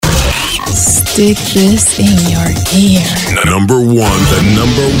Stick this in your ear. The number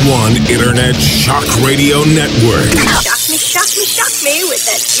one internet shock radio network. Shock me with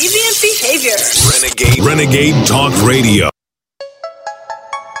that deviant behavior. Renegade Talk Radio.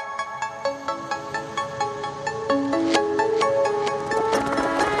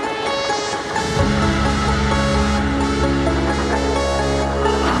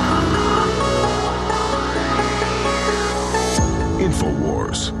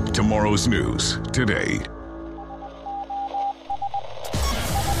 InfoWars. Tomorrow's news today.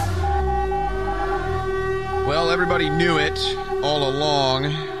 Well, everybody knew it all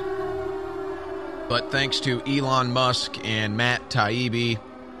along, but thanks to Elon Musk and Matt Taibbi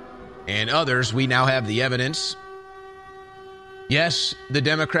and others, we now have the evidence. Yes, the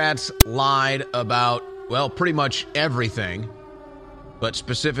Democrats lied about, well, pretty much everything, but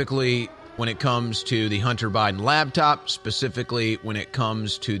specifically when it comes to the Hunter Biden laptop, specifically when it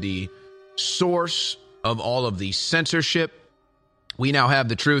comes to the source of all of the censorship, we now have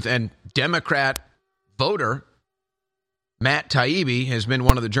the truth. And Democrat voter Matt Taibbi has been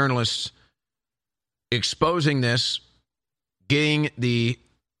one of the journalists exposing this, getting the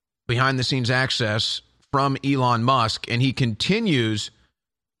behind-the-scenes access from Elon Musk, and he continues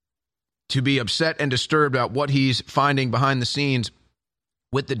to be upset and disturbed about what he's finding behind the scenes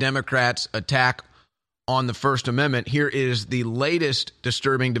with the Democrats' attack on the First Amendment. Here is the latest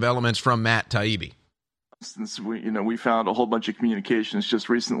disturbing developments from Matt Taibbi. We found a whole bunch of communications just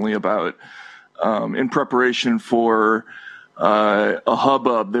recently about in preparation for a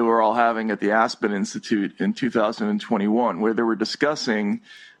hubbub they were all having at the Aspen Institute in 2021, where they were discussing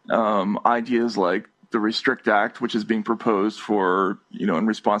ideas like the Restrict Act, which is being proposed for, in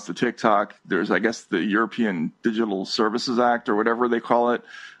response to TikTok. There's, I guess, the European Digital Services Act or whatever they call it,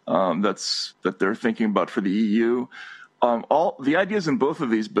 that they're thinking about for the EU. All the ideas in both of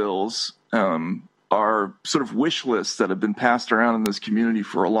these bills are sort of wish lists that have been passed around in this community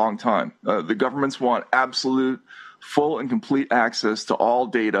for a long time. The governments want absolute, full and complete access to all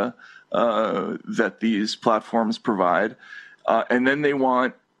data that these platforms provide. And then they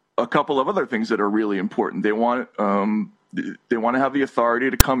want a couple of other things that are really important. They want to have the authority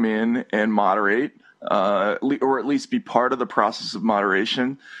to come in and moderate, or at least be part of the process of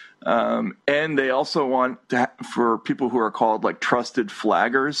moderation. And they also want for people who are called like trusted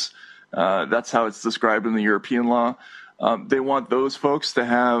flaggers. That's how it's described in the European law. They want those folks to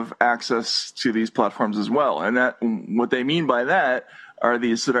have access to these platforms as well. And that what they mean by that are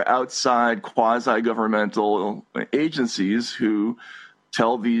these sort of outside quasi-governmental agencies who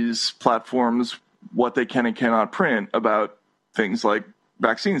tell these platforms what they can and cannot print about things like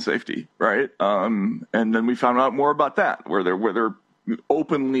vaccine safety, right? And then we found out more about that, where they're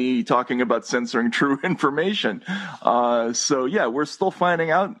openly talking about censoring true information. So yeah, we're still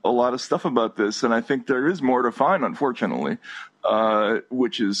finding out a lot of stuff about this, and I think there is more to find, unfortunately,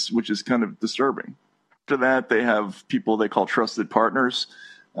 which is kind of disturbing. After that, they have people they call trusted partners,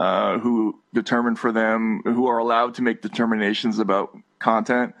 who determine for them, who are allowed to make determinations about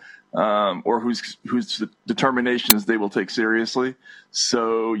content, or whose determinations they will take seriously.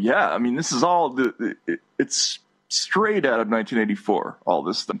 So yeah, I mean, this is all it's straight out of 1984, all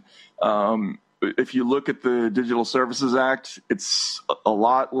this stuff. If you look at the Digital Services Act, it's a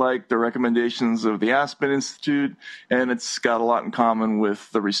lot like the recommendations of the Aspen Institute, and it's got a lot in common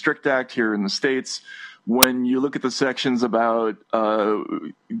with the Restrict Act here in the States. When you look at the sections about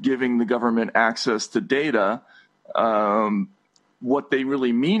giving the government access to data, what they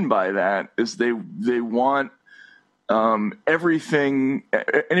really mean by that is they want everything,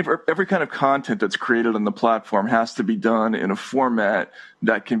 every kind of content that's created on the platform has to be done in a format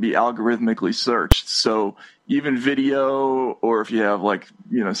that can be algorithmically searched. So even video, or if you have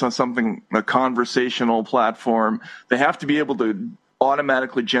something, a conversational platform, they have to be able to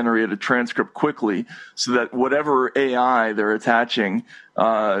automatically generate a transcript quickly so that whatever AI they're attaching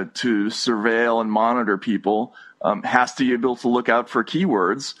to surveil and monitor people has to be able to look out for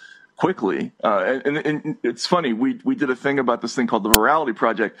keywords quickly. And it's funny, we did a thing about this thing called the Virality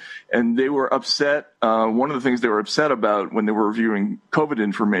Project, and they were upset. One of the things they were upset about when they were reviewing COVID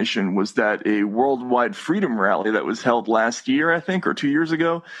information was that a worldwide freedom rally that was held last year, I think, or 2 years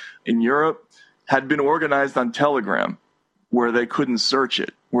ago in Europe, had been organized on Telegram, where they couldn't search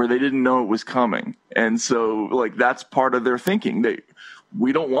it, where they didn't know it was coming. And so that's part of their thinking.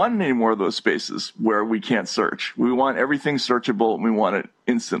 We don't want any more of those spaces where we can't search. We want everything searchable, and we want it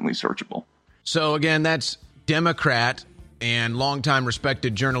instantly searchable. So again, that's Democrat and longtime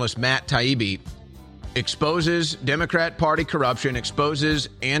respected journalist Matt Taibbi exposes Democrat Party corruption, exposes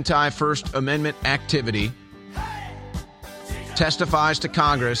anti-First Amendment activity, testifies to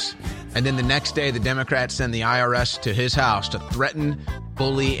Congress, And then the next day, the Democrats send the IRS to his house to threaten,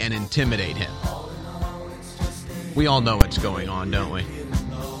 bully, and intimidate him. We all know what's going on, don't we?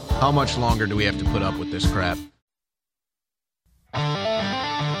 How much longer do we have to put up with this crap?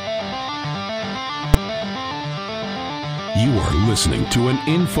 You are listening to an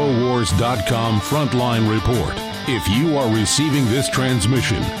Infowars.com frontline report. If you are receiving this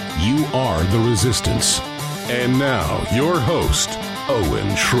transmission, you are the resistance. And now, your host, Owen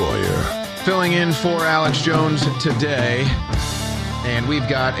Schroyer. Filling in for Alex Jones today, and we've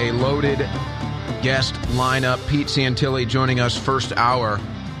got a loaded guest lineup. Pete Santilli joining us first hour.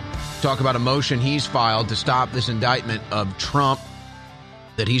 Talk about a motion he's filed to stop this indictment of Trump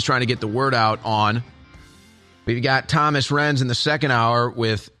that he's trying to get the word out on. We've got Thomas Renz in the second hour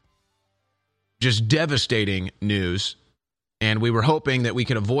with just devastating news. And we were hoping that we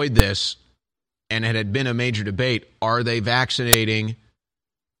could avoid this, and it had been a major debate. Are they vaccinating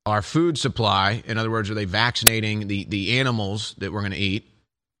our food supply? In other words, are they vaccinating the animals that we're going to eat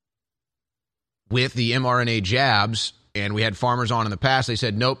with the mRNA jabs? And we had farmers on in the past. They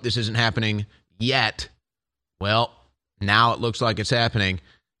said, nope, this isn't happening yet. Well, now it looks like it's happening.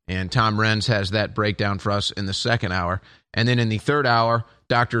 And Tom Renz has that breakdown for us in the second hour. And then in the third hour,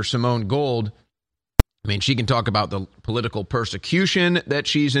 Dr. Simone Gold, I mean, she can talk about the political persecution that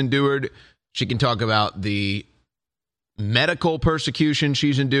she's endured. She can talk about the medical persecution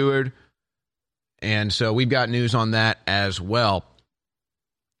she's endured. And so we've got news on that as well.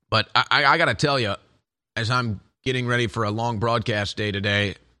 But I got to tell you, as I'm getting ready for a long broadcast day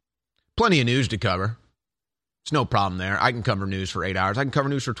today, plenty of news to cover. It's no problem there. I can cover news for 8 hours. I can cover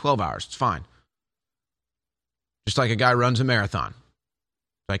news for 12 hours. It's fine. Just like a guy runs a marathon.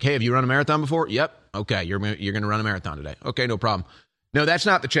 Like, hey, have you run a marathon before? Yep. Okay, you're going to run a marathon today. Okay, no problem. No, that's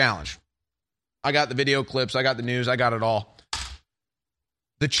not the challenge. I got the video clips. I got the news. I got it all.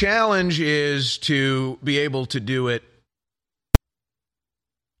 The challenge is to be able to do it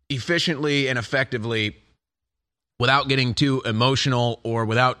efficiently and effectively without getting too emotional or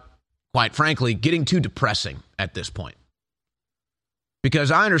without, quite frankly, getting too depressing at this point.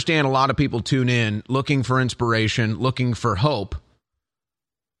 Because I understand a lot of people tune in looking for inspiration, looking for hope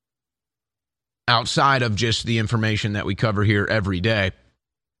outside of just the information that we cover here every day.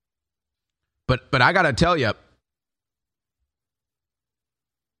 But I got to tell you,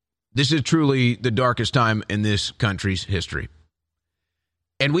 this is truly the darkest time in this country's history.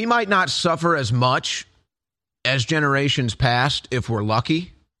 And we might not suffer as much as generations past if we're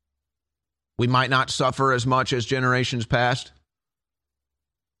lucky. We might not suffer as much as generations past.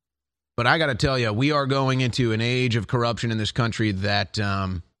 But I got to tell you, we are going into an age of corruption in this country that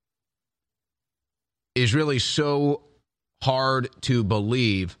is really so hard to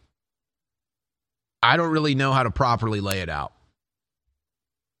believe. I don't really know how to properly lay it out,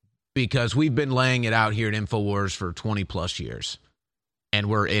 because we've been laying it out here at InfoWars for 20 plus years, and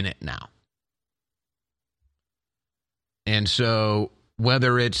we're in it now. And so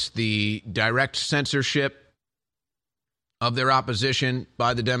whether it's the direct censorship of their opposition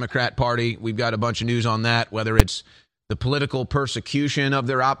by the Democrat Party, we've got a bunch of news on that. Whether it's the political persecution of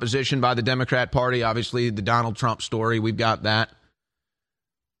their opposition by the Democrat Party, obviously the Donald Trump story, we've got that.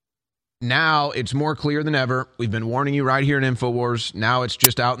 Now it's more clear than ever. We've been warning you right here in InfoWars. Now it's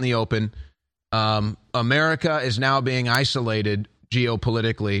just out in the open. America is now being isolated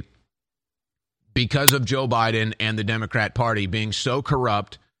geopolitically because of Joe Biden and the Democrat Party being so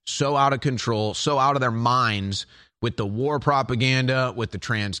corrupt, so out of control, so out of their minds with the war propaganda, with the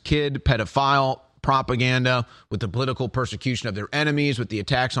trans kid pedophile propaganda, with the political persecution of their enemies, with the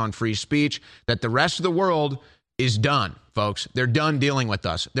attacks on free speech, that the rest of the world is done, folks. They're done dealing with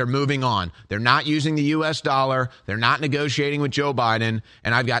us. They're moving on. They're not using the U.S. dollar. They're not negotiating with Joe Biden.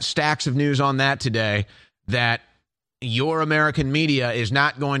 And I've got stacks of news on that today, that your American media is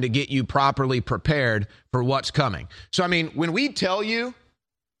not going to get you properly prepared for what's coming. So, I mean, when we tell you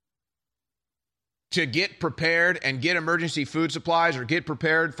to get prepared and get emergency food supplies or get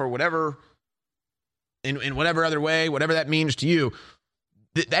prepared for whatever, in whatever other way, whatever that means to you,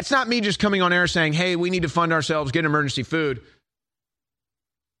 that's not me just coming on air saying, hey, we need to fund ourselves, get emergency food.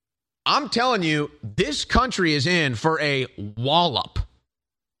 I'm telling you, this country is in for a wallop.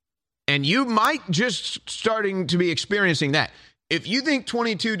 And you might just starting to be experiencing that. If you think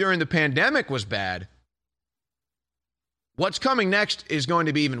 22 during the pandemic was bad, what's coming next is going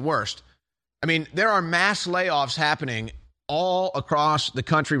to be even worse. I mean, there are mass layoffs happening all across the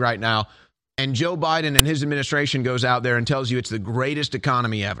country right now. And Joe Biden and his administration goes out there and tells you it's the greatest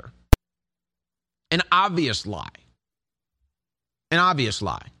economy ever. An obvious lie. An obvious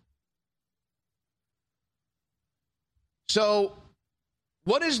lie. So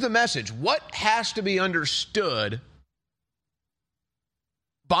What is the message? What has to be understood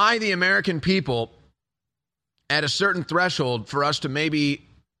by the American people at a certain threshold for us to maybe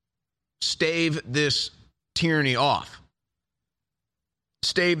stave this tyranny off,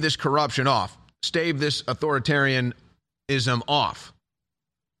 stave this corruption off, stave this authoritarianism off?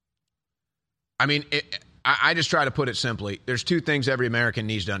 I mean, I just try to put it simply. There's two things every American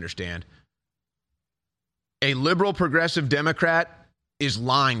needs to understand. A liberal progressive Democrat is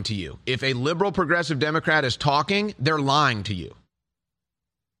lying to you. If a liberal progressive Democrat is talking, they're lying to you.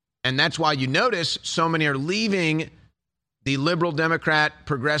 And that's why you notice so many are leaving the liberal Democrat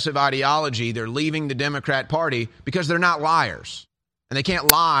progressive ideology. They're leaving the Democrat Party because they're not liars. And they can't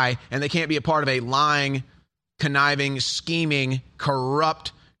lie, and they can't be a part of a lying, conniving, scheming,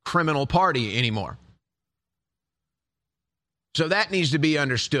 corrupt, criminal party anymore. So that needs to be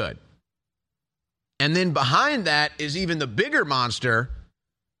understood. And then behind that is even the bigger monster,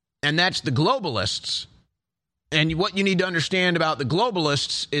 and that's the globalists. And what you need to understand about the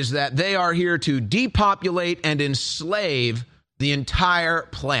globalists is that they are here to depopulate and enslave the entire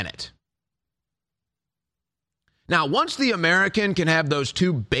planet. Now, once the American can have those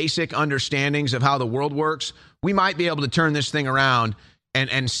two basic understandings of how the world works, we might be able to turn this thing around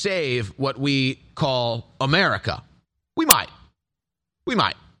and save what we call America. We might.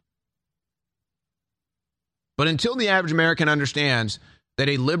 But until the average American understands that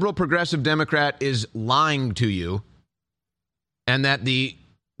a liberal progressive Democrat is lying to you and that the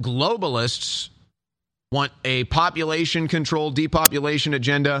globalists want a population control, depopulation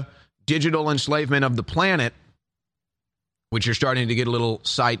agenda, digital enslavement of the planet, which you're starting to get a little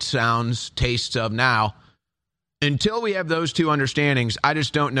sight, sounds, tastes of now. Until we have those two understandings, I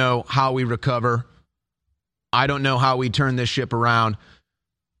just don't know how we recover. I don't know how we turn this ship around.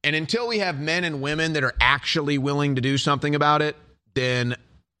 And until we have men and women that are actually willing to do something about it, then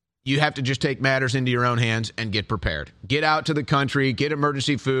you have to just take matters into your own hands and get prepared. Get out to the country, get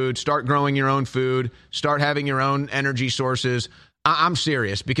emergency food, start growing your own food, start having your own energy sources. I'm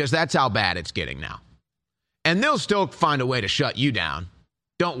serious, because that's how bad it's getting now. And they'll still find a way to shut you down.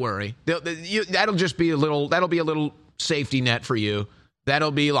 Don't worry. That'll just be a little safety net for you.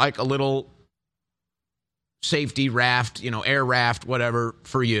 That'll be like a little safety raft, air raft, whatever,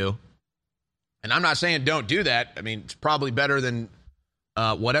 for you. And I'm not saying don't do that. I mean, it's probably better than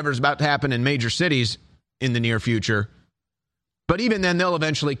whatever's about to happen in major cities in the near future. But even then, they'll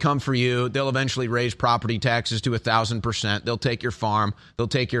eventually come for you. They'll eventually raise property taxes to 1,000%. They'll take your farm. They'll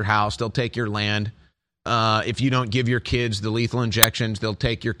take your house. They'll take your land. If you don't give your kids the lethal injections, they'll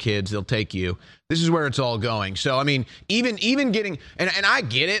take your kids. They'll take you. This is where it's all going. So, I mean, even getting, and I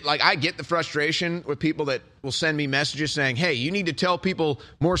get it. Like, I get the frustration with people that will send me messages saying, hey, you need to tell people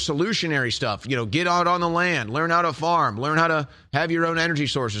more solutionary stuff. Get out on the land, learn how to farm, learn how to have your own energy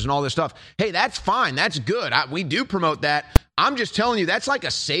sources and all this stuff. Hey, that's fine. That's good. We do promote that. I'm just telling you, that's like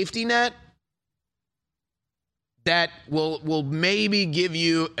a safety net that will maybe give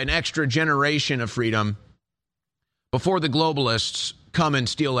you an extra generation of freedom before the globalists come and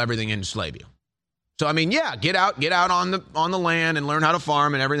steal everything and enslave you. So, I mean, yeah, get out on the land and learn how to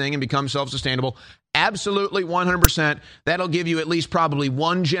farm and everything and become self-sustainable. Absolutely, 100%. That'll give you at least probably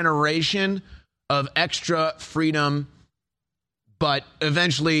one generation of extra freedom. But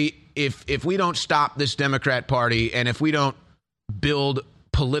eventually, if we don't stop this Democrat Party and if we don't build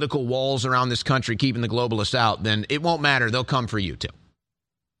political walls around this country, keeping the globalists out, then it won't matter. They'll come for you too.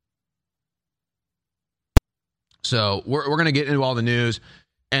 So we're going to get into all the news.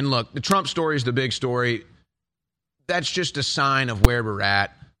 And look, the Trump story is the big story. That's just a sign of where we're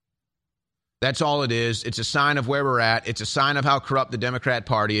at. That's all it is. It's a sign of where we're at. It's a sign of how corrupt the Democrat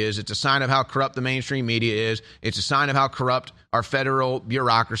Party is. It's a sign of how corrupt the mainstream media is. It's a sign of how corrupt our federal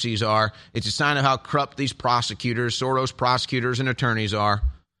bureaucracies are. It's a sign of how corrupt these prosecutors, Soros prosecutors and attorneys are.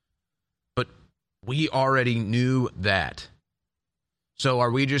 But we already knew that. So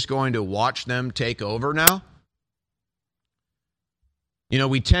are we just going to watch them take over now?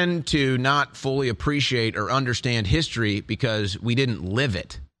 We tend to not fully appreciate or understand history because we didn't live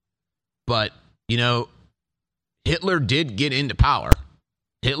it. But, Hitler did get into power.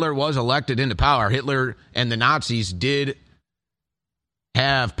 Hitler was elected into power. Hitler and the Nazis did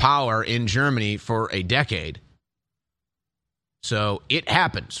have power in Germany for a decade. So it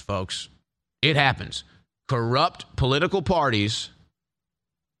happens, folks. It happens. Corrupt political parties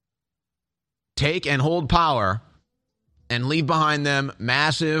take and hold power and leave behind them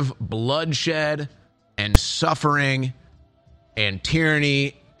massive bloodshed and suffering and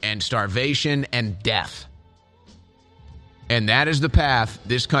tyranny and starvation and death. And that is the path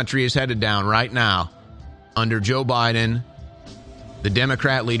this country is headed down right now under Joe Biden the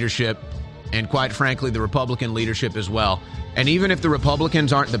Democrat leadership, and quite frankly, the Republican leadership as well. And even if the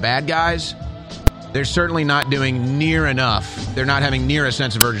Republicans aren't the bad guys, they're certainly not doing near enough. They're not having near a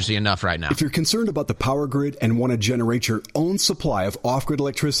sense of urgency enough right now. If you're concerned about the power grid and want to generate your own supply of off-grid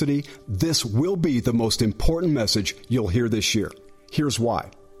electricity, this will be the most important message you'll hear this year. Here's why.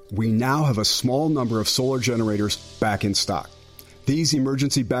 We now have a small number of solar generators back in stock. These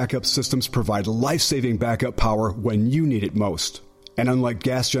emergency backup systems provide life-saving backup power when you need it most. And unlike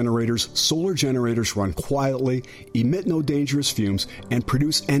gas generators, solar generators run quietly, emit no dangerous fumes, and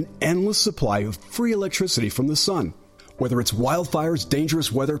produce an endless supply of free electricity from the sun. Whether it's wildfires, dangerous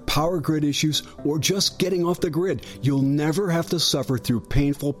weather, power grid issues, or just getting off the grid, you'll never have to suffer through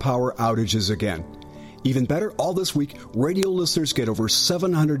painful power outages again. Even better, all this week, radio listeners get over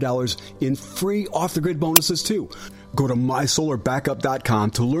 $700 in free off-the-grid bonuses too. Go to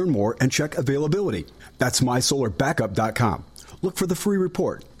mysolarbackup.com to learn more and check availability. That's mysolarbackup.com. Look for the free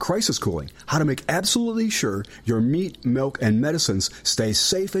report, Crisis Cooling, how to make absolutely sure your meat, milk, and medicines stay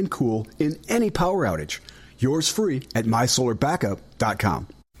safe and cool in any power outage. Yours free at mysolarbackup.com.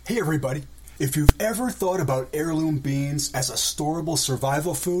 Hey everybody, if you've ever thought about heirloom beans as a storable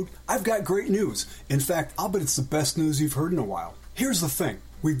survival food, I've got great news. In fact, I'll bet it's the best news you've heard in a while. Here's the thing.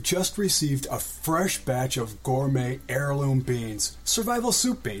 We've just received a fresh batch of gourmet heirloom beans, survival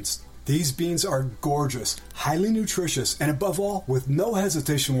soup beans. These beans are gorgeous, highly nutritious, and above all, with no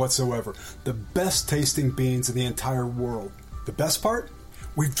hesitation whatsoever, the best tasting beans in the entire world. The best part?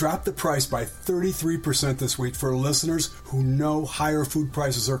 We've dropped the price by 33% this week for listeners who know higher food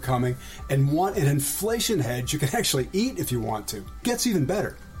prices are coming and want an inflation hedge you can actually eat if you want to. Gets even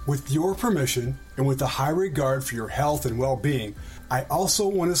better. With your permission, and with a high regard for your health and well-being, I also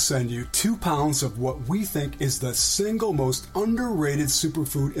want to send you 2 pounds of what we think is the single most underrated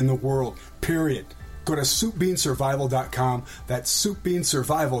superfood in the world, period. Go to soupbeansurvival.com, that's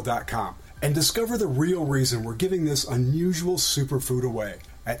soupbeansurvival.com, and discover the real reason we're giving this unusual superfood away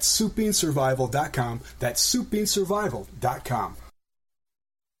at soupbeansurvival.com, that's soupbeansurvival.com.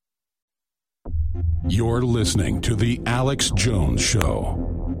 You're listening to The Alex Jones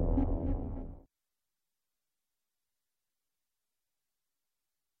Show.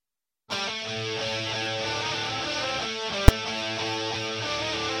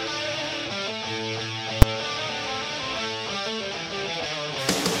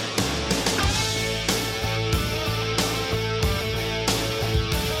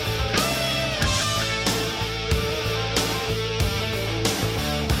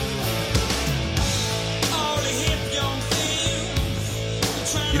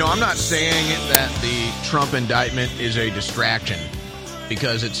 I'm not saying that the Trump indictment is a distraction,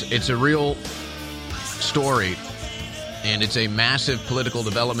 because it's a real story, and it's a massive political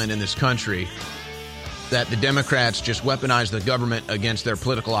development in this country that the Democrats just weaponize the government against their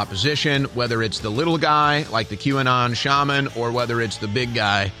political opposition, whether it's the little guy like the QAnon shaman or whether it's the big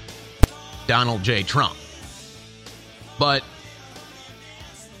guy, Donald J. Trump. But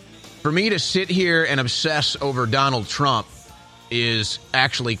for me to sit here and obsess over Donald Trump is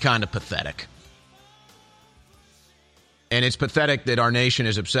actually kind of pathetic. And it's pathetic that our nation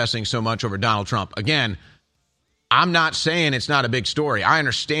is obsessing so much over Donald Trump. Again, I'm not saying it's not a big story. I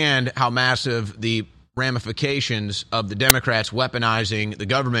understand how massive the ramifications of the Democrats weaponizing the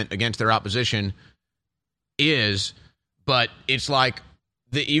government against their opposition is, but it's like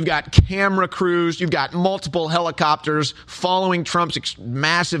you've got camera crews, you've got multiple helicopters following Trump's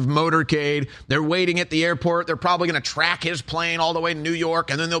massive motorcade. They're waiting at the airport. They're probably going to track his plane all the way to New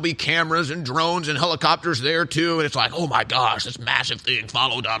York, and then there'll be cameras and drones and helicopters there too. And it's like, oh my gosh, this massive thing,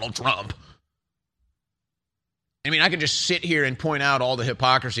 follow Donald Trump. I mean, I could just sit here and point out all the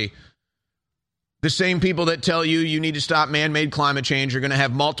hypocrisy. The same people that tell you you need to stop man-made climate change are going to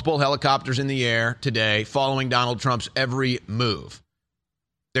have multiple helicopters in the air today following Donald Trump's every move.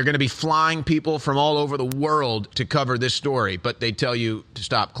 They're going to be flying people from all over the world to cover this story, but they tell you to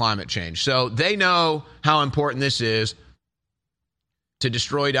stop climate change. So they know how important this is to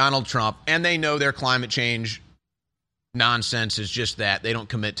destroy Donald Trump, and they know their climate change nonsense is just that. They don't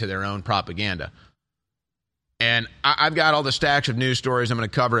commit to their own propaganda. And I've got all the stacks of news stories. I'm going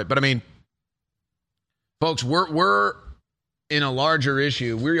to cover it. But, I mean, folks, we're in a larger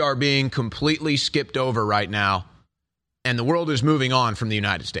issue. We are being completely skipped over right now. And the world is moving on from the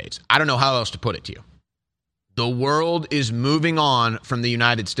United States. I don't know how else to put it to you. The world is moving on from the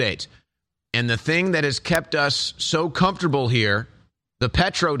United States. And the thing that has kept us so comfortable here, the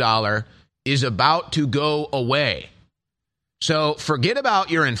petrodollar, is about to go away. So forget about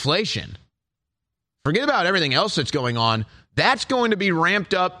your inflation. Forget about everything else that's going on. That's going to be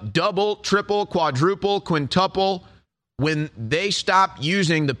ramped up double, triple, quadruple, quintuple when they stop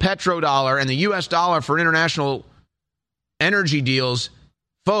using the petrodollar and the U.S. dollar for international energy deals,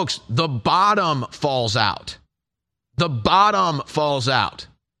 folks, the bottom falls out. The bottom falls out.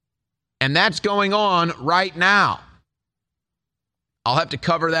 And that's going on right now. I'll have to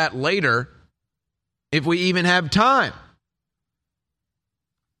cover that later if we even have time.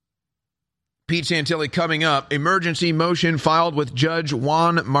 Pete Santilli coming up. Emergency motion filed with Judge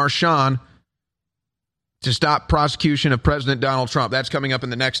Juan Marchand to stop prosecution of President Donald Trump. That's coming up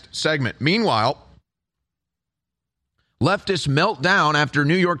in the next segment. Meanwhile, leftists melt down after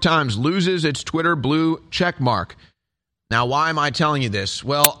New York Times loses its Twitter blue check mark. Now, why am I telling you this?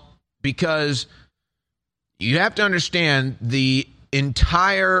 Well, because you have to understand the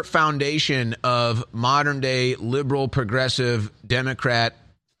entire foundation of modern-day liberal, progressive, Democrat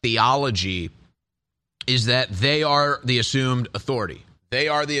theology is that they are the assumed authority. They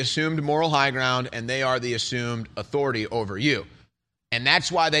are the assumed moral high ground, and they are the assumed authority over you. And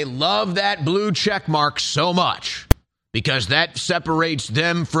that's why they love that blue check mark so much, because that separates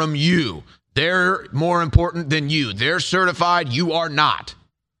them from you. They're more important than you. They're certified. You are not.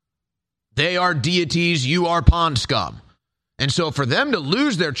 They are deities. You are pond scum. And so for them to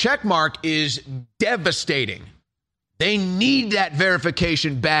lose their check mark is devastating. They need that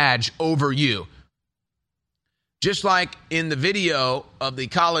verification badge over you. Just like in the video of the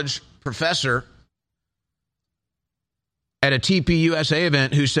college professor at a TPUSA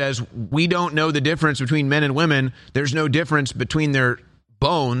event who says, we don't know the difference between men and women. There's no difference between their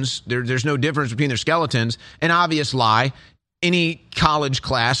bones. There's no difference between their skeletons. An obvious lie. Any college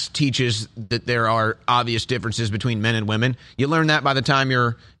class teaches that there are obvious differences between men and women. You learn that by the time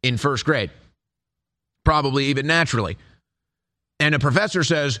you're in first grade, probably even naturally. And a professor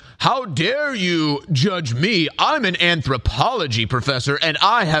says, how dare you judge me? I'm an anthropology professor, and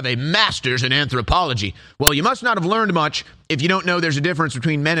I have a master's in anthropology. Well, you must not have learned much if you don't know there's a difference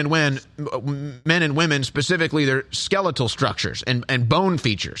between men and women, specifically their skeletal structures and bone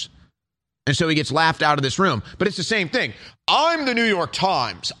features. And so he gets laughed out of this room. But it's the same thing. I'm the New York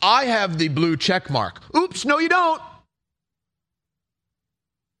Times. I have the blue check mark. Oops, no, you don't.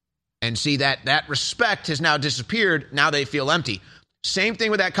 And see, that respect has now disappeared. Now they feel empty. Same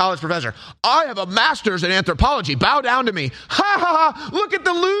thing with that college professor. I have a master's in anthropology. Bow down to me. Ha, ha, ha. Look at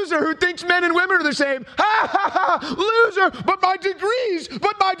the loser who thinks men and women are the same. Ha, ha, ha. Loser. But my degrees,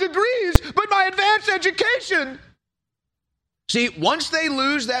 but my advanced education. See, once they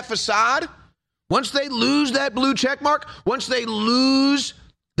lose that facade, once they lose that blue check mark, once they lose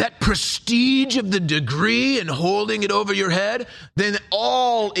that prestige of the degree and holding it over your head, then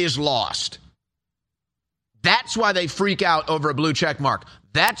all is lost. That's why they freak out over a blue check mark.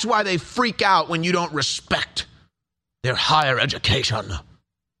 That's why they freak out when you don't respect their higher education.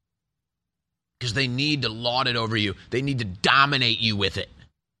 Because they need to laud it over you. They need to dominate you with it,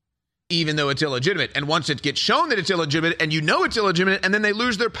 even though it's illegitimate. And once it gets shown that it's illegitimate and you know it's illegitimate and then they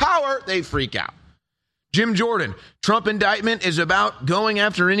lose their power, they freak out. Jim Jordan, Trump indictment is about going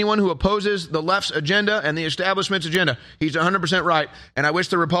after anyone who opposes the left's agenda and the establishment's agenda. He's 100% right, and I wish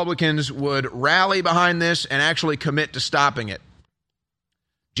the Republicans would rally behind this and actually commit to stopping it.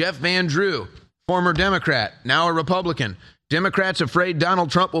 Jeff Van Drew, former Democrat, now a Republican. Democrats afraid Donald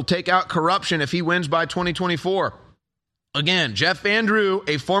Trump will take out corruption if he wins by 2024. Again, Jeff Van Drew,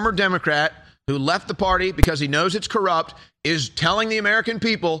 a former Democrat who left the party because he knows it's corrupt, is telling the American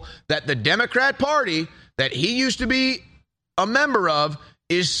people that the Democrat Party that he used to be a member of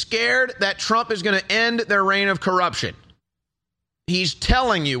is scared that Trump is going to end their reign of corruption. He's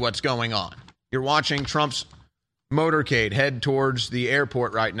telling you what's going on. You're watching Trump's motorcade head towards the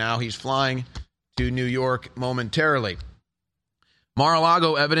airport right now. He's flying to New York momentarily.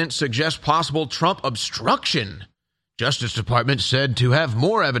 Mar-a-Lago evidence suggests possible Trump obstruction. Justice Department said to have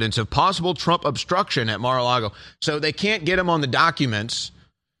more evidence of possible Trump obstruction at Mar-a-Lago. So they can't get him on the documents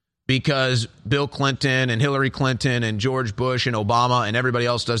because Bill Clinton and Hillary Clinton and George Bush and Obama and everybody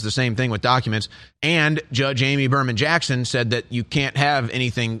else does the same thing with documents. And Judge Amy Berman Jackson said that you can't have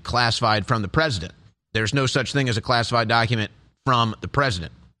anything classified from the president. There's no such thing as a classified document from the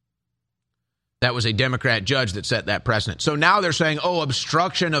president. That was a Democrat judge that set that precedent. So now they're saying, oh,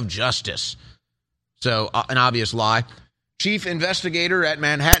 obstruction of justice. So an obvious lie. Chief investigator at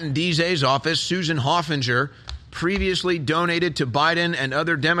Manhattan DA's office, Susan Hoffinger, previously donated to Biden and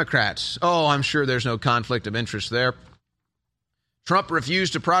other Democrats. Oh, I'm sure there's no conflict of interest there. Trump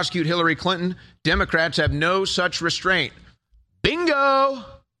refused to prosecute Hillary Clinton. Democrats have no such restraint. Bingo!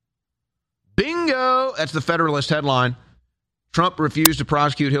 Bingo! That's the Federalist headline. Trump refused to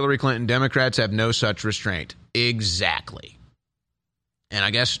prosecute Hillary Clinton. Democrats have no such restraint. Exactly. And I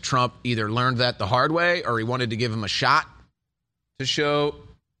guess Trump either learned that the hard way or he wanted to give him a shot to show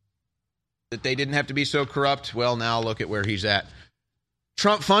that they didn't have to be so corrupt. Well, now look at where he's at.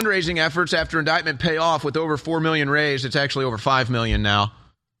 Trump fundraising efforts after indictment pay off with over $4 million raised. It's actually over $5 million now.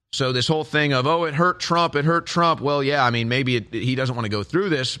 So this whole thing of, it hurt Trump. Well, yeah, I mean, maybe he doesn't want to go through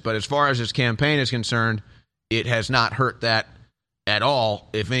this, but as far as his campaign is concerned, it has not hurt that at all.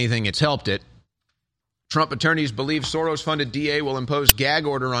 If anything, it's helped it. Trump attorneys believe Soros-funded DA will impose gag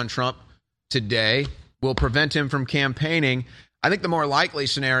order on Trump today, will prevent him from campaigning. I think the more likely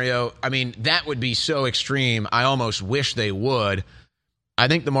scenario, I mean, that would be so extreme, I almost wish they would. I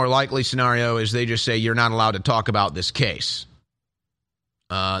think the more likely scenario is they just say you're not allowed to talk about this case.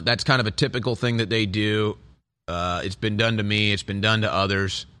 That's kind of a typical thing that they do. It's been done to me. It's been done to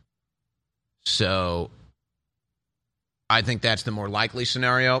others. So I think that's the more likely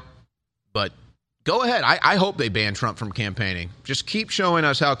scenario. But go ahead. I hope they ban Trump from campaigning. Just keep showing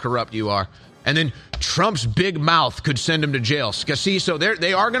us how corrupt you are. And then Trump's big mouth could send him to jail. See, so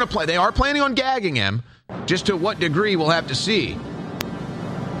they are going to play. They are planning on gagging him. Just to what degree, we'll have to see.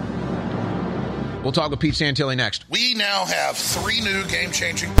 We'll talk with Pete Santilli next. We now have 3 new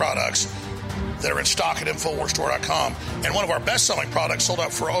game-changing products that are in stock at InfoWarsStore.com. And one of our best-selling products sold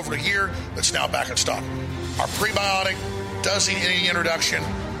out for over a year that's now back in stock. Our prebiotic doesn't need any introduction.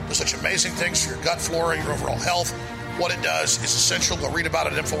 Does such amazing things for your gut flora, your overall health. What it does is essential. Go read about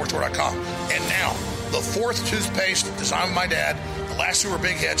it at InfoWarsStore.com. And now, the 4th toothpaste designed by my dad. The last 2 were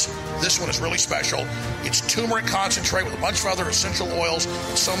big hits. This one is really special. It's turmeric concentrate with a bunch of other essential oils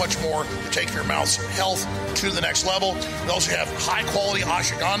and so much more to take your mouth's health to the next level. We also have high-quality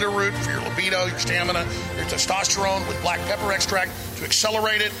ashwagandha root for your libido, your stamina, your testosterone with black pepper extract to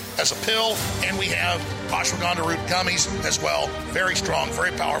accelerate it as a pill. And we have ashwagandha root gummies as well. Very strong,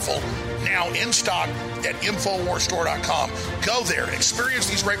 very powerful. Now in stock at InfoWarsStore.com. Go there and experience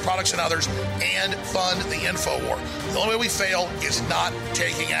these great products and others and fund the InfoWar. The only way we fail is not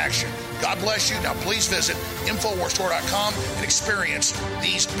taking action. God bless you. Now please visit InfoWarsStore.com and experience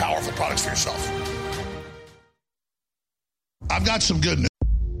these powerful products for yourself. I've got some good news.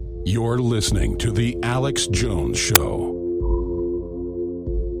 You're listening to The Alex Jones Show.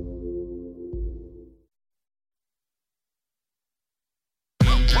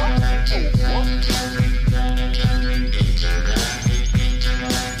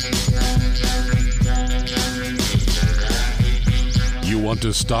 You want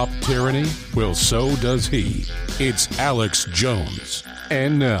to stop tyranny? Well, so does he. It's Alex Jones.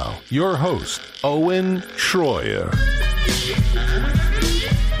 And now, your host, Owen Schroyer.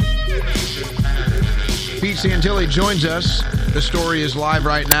 Pete Santilli joins us. The story is live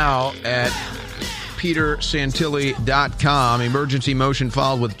right now at petersantilli.com. Emergency motion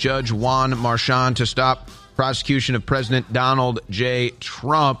filed with Judge Juan Marchand to stop prosecution of President Donald J.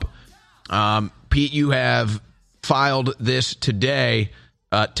 Trump. Pete, you have filed this today.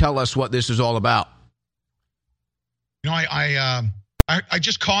 Tell us what this is all about. You know, I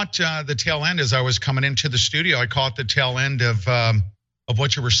just caught the tail end as I was coming into the studio. I caught the tail end of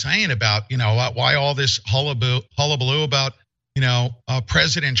what you were saying about, why all this hullabaloo about,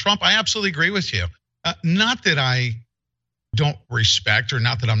 President Trump. I absolutely agree with you. Not that I don't respect or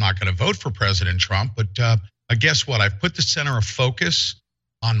not that I'm not going to vote for President Trump, but guess what? I've put the center of focus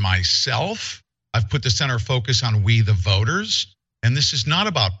on myself. I've put the center of focus on we, the voters. And this is not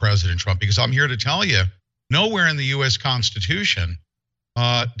about President Trump, because I'm here to tell you, nowhere in the U.S. Constitution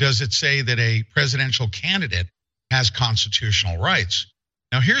does it say that a presidential candidate has constitutional rights.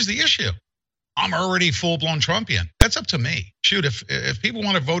 Now, here's the issue. I'm already full-blown Trumpian. That's up to me. Shoot, if people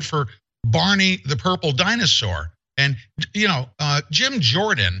want to vote for Barney the Purple Dinosaur, and, Jim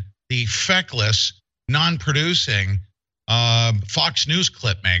Jordan, the feckless, non-producing Fox News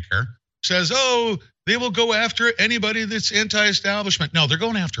clip maker, says, they will go after anybody that's anti-establishment. No, they're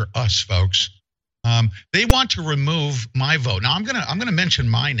going after us, folks. They want to remove my vote. Now, I'm gonna mention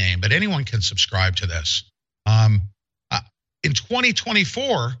my name, but anyone can subscribe to this. In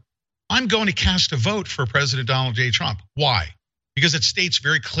 2024, I'm going to cast a vote for President Donald J. Trump. Why? Because it states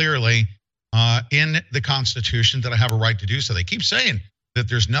very clearly in the Constitution that I have a right to do so. They keep saying that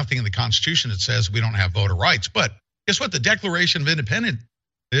there's nothing in the Constitution that says we don't have voter rights. But guess what? The Declaration of Independence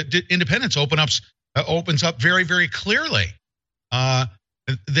opens up very, very clearly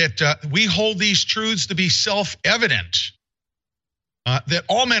that we hold these truths to be self-evident, that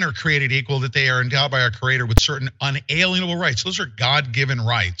all men are created equal, that they are endowed by our Creator with certain unalienable rights. Those are God-given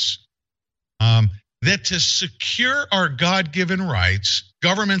rights. That to secure our God-given rights,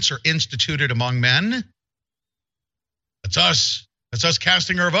 governments are instituted among men. That's us. That's us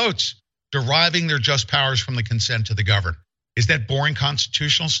casting our votes, deriving their just powers from the consent of the governed. Is that boring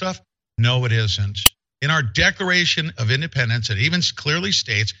constitutional stuff? No, it isn't. In our Declaration of Independence, it even clearly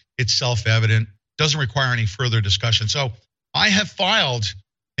states it's self-evident, doesn't require any further discussion. So I have filed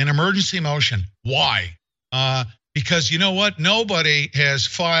an emergency motion. Why? Because you know what? Nobody has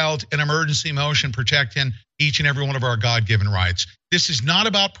filed an emergency motion protecting each and every one of our God-given rights. This is not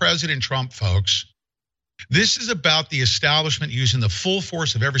about President Trump, folks. This is about the establishment using the full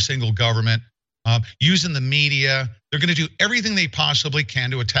force of every single government, using the media. They're going to do everything they possibly can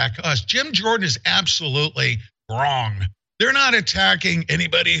to attack us. Jim Jordan is absolutely wrong. They're not attacking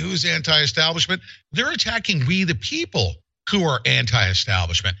anybody who's anti-establishment. They're attacking we, the people, who are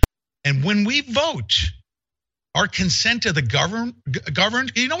anti-establishment. And when we vote, our consent to the governed,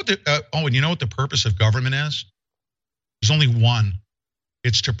 you know what and you know what the purpose of government is? There's only one.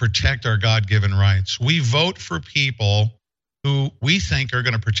 It's to protect our God-given rights. We vote for people who we think are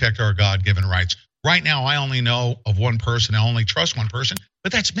going to protect our God-given rights. Right now, I only know of one person. I only trust one person,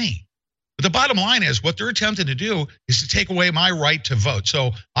 but that's me. But the bottom line is what they're attempting to do is to take away my right to vote.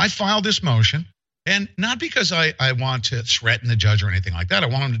 So I filed this motion, and not because I want to threaten the judge or anything like that. I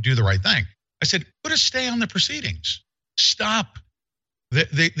want him to do the right thing. I said, put a stay on the proceedings. Stop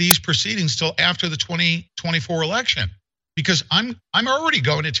these proceedings till after the 2024 election. Because I'm already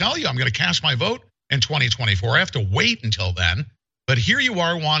going to tell you I'm going to cast my vote in 2024. I have to wait until then. But here you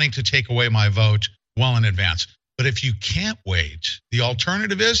are wanting to take away my vote well in advance. But if you can't wait, the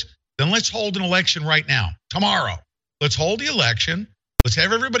alternative is, then let's hold an election right now, tomorrow. Let's hold the election. Let's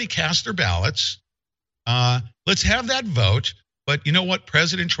have everybody cast their ballots. Let's have that vote. But you know what?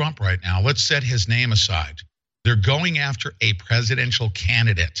 President Trump right now, let's set his name aside. They're going after a presidential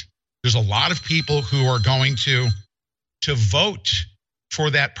candidate. There's a lot of people who are going to vote for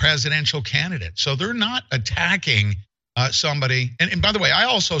that presidential candidate. So they're not attacking somebody. And by the way, I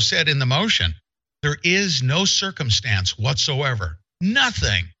also said in the motion, there is no circumstance whatsoever,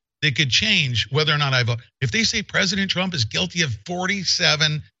 nothing that could change whether or not I vote. If they say President Trump is guilty of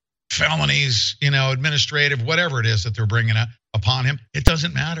 47 felonies, administrative, whatever it is that they're bringing upon him, it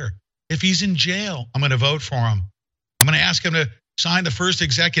doesn't matter. If he's in jail, I'm going to vote for him. I'm going to ask him to sign the first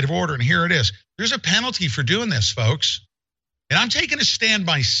executive order, and here it is. There's a penalty for doing this, folks. And I'm taking a stand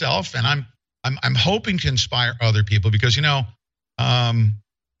myself, and I'm hoping to inspire other people because, relying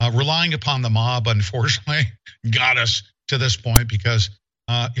upon the mob, unfortunately, got us to this point because,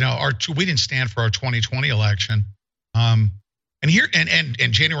 we didn't stand for our 2020 election. And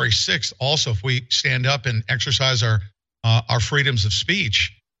January 6th, also, if we stand up and exercise our freedoms of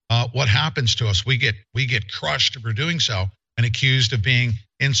speech, what happens to us? We get crushed for doing so and accused of being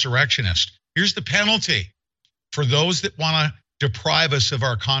insurrectionists. Here's the penalty for those that want to deprive us of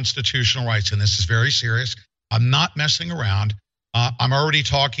our constitutional rights, and this is very serious. I'm not messing around. I'm already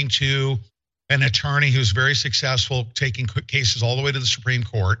talking to an attorney who's very successful, taking cases all the way to the Supreme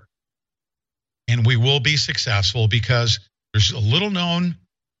Court, and we will be successful because there's a little-known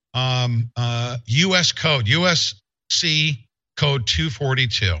U.S. code, USC Code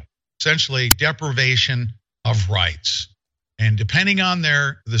 242, essentially deprivation of rights, and depending on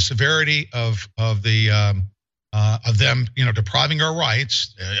the severity of them, depriving our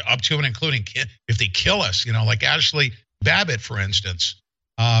rights, up to and including if they kill us, like Ashley Babbitt, for instance.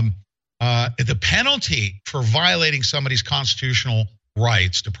 The penalty for violating somebody's constitutional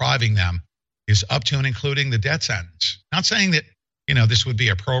rights, depriving them, is up to and including the death sentence. Not saying that, this would be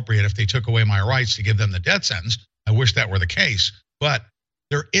appropriate if they took away my rights to give them the death sentence. I wish that were the case. But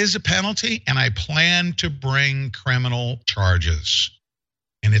there is a penalty, and I plan to bring criminal charges.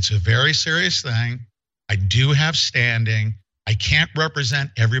 And it's a very serious thing. I do have standing. I can't represent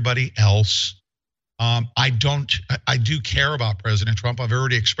everybody else. I do care about President Trump. I've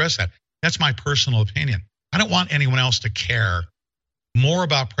already expressed that. That's my personal opinion. I don't want anyone else to care more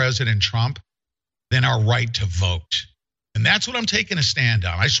about President Trump than our right to vote. And that's what I'm taking a stand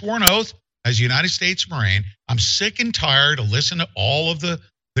on. I swore an oath as a United States Marine. I'm sick and tired of listening to all of the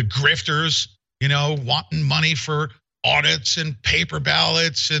grifters, wanting money for audits and paper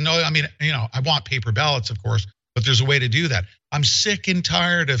ballots. And I want paper ballots, of course, but there's a way to do that. I'm sick and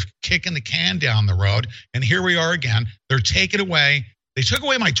tired of kicking the can down the road. And here we are again. They're taking away. They took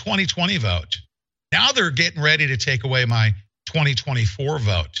away my 2020 vote. Now they're getting ready to take away my 2024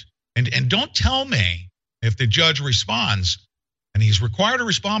 vote. And don't tell me if the judge responds, and he's required to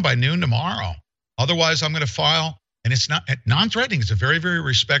respond by noon tomorrow. Otherwise, I'm going to file, and it's not non-threatening. It's a very, very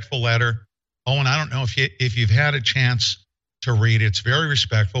respectful letter. Owen, I don't know if you've had a chance to read it. It's very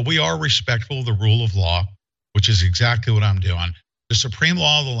respectful. We are respectful of the rule of law, which is exactly what I'm doing. The supreme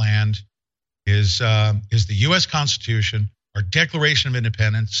law of the land is the U.S. Constitution. Our Declaration of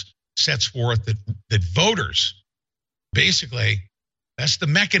Independence sets forth that voters Basically, that's the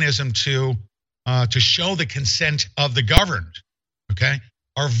mechanism to show the consent of the governed, okay?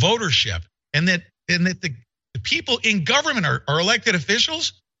 Our votership. And that the people in government are elected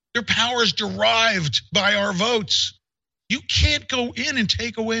officials. Their power is derived by our votes. You can't go in and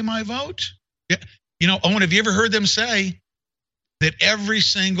take away my vote. You know, Owen, have you ever heard them say that every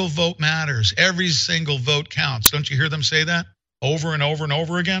single vote matters? Every single vote counts. Don't you hear them say that over and over and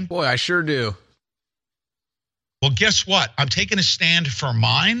over again? Boy, I sure do. Well, guess what? I'm taking a stand for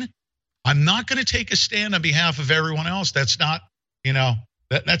mine. I'm not going to take a stand on behalf of everyone else. That's not, you know,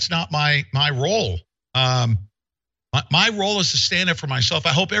 that's not my role. My role is to stand up for myself. I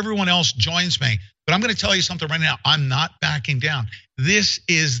hope everyone else joins me. But I'm going to tell you something right now. I'm not backing down. This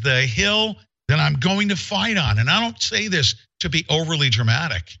is the hill that I'm going to fight on. And I don't say this to be overly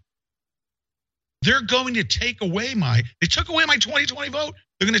dramatic. They're going to take away they took away my 2020 vote.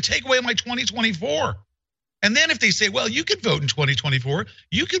 They're going to take away my 2024. And then if they say, well, you can vote in 2024,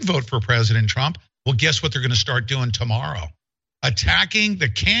 you can vote for President Trump. Well, guess what they're going to start doing tomorrow? Attacking the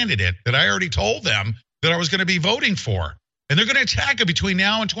candidate that I already told them that I was going to be voting for. And they're going to attack it between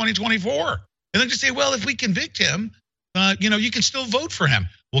now and 2024. And then just say, well, if we convict him, you can still vote for him.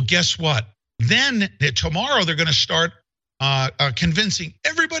 Well, guess what? Then tomorrow they're going to start convincing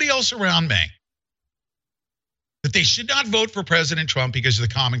everybody else around me that they should not vote for President Trump because of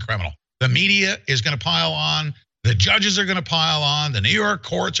the common criminal. The media is going to pile on. The judges are going to pile on. The New York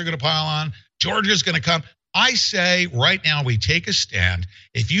courts are going to pile on. Georgia's going to come. I say right now we take a stand.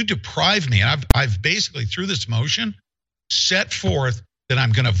 If you deprive me, I've basically through this motion set forth that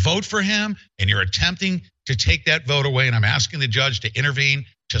I'm going to vote for him, and you're attempting to take that vote away, and I'm asking the judge to intervene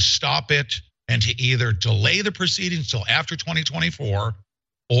to stop it and to either delay the proceedings until after 2024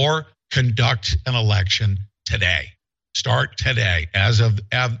 or conduct an election today. Start today as of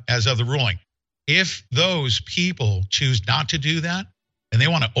the ruling. If those people choose not to do that and they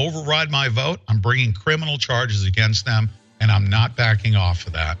want to override my vote, I'm bringing criminal charges against them, and I'm not backing off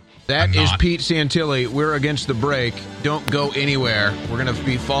of that. That is Pete Santilli. We're against the break. Don't go anywhere. We're going to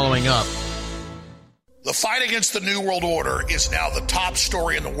be following up. The fight against the New World Order is now the top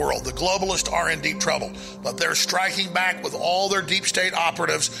story in the world. The globalists are in deep trouble, but they're striking back with all their deep state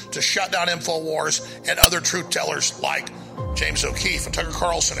operatives to shut down InfoWars and other truth tellers like James O'Keefe and Tucker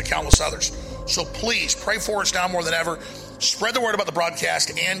Carlson and countless others. So please pray for us now more than ever. Spread the word about the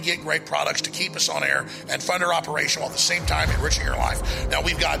broadcast and get great products to keep us on air and fund our operation while at the same time enriching your life. Now,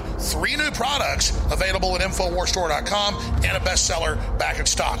 we've got 3 new products available at InfoWarsStore.com and a bestseller back in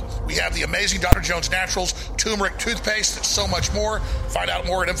stock. We have the amazing Dr. Jones Naturals turmeric toothpaste and so much more. Find out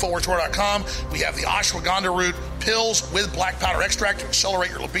more at InfoWarsStore.com. We have the ashwagandha root pills with black powder extract to accelerate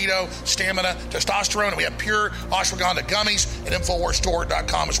your libido, stamina, testosterone. And we have pure ashwagandha gummies at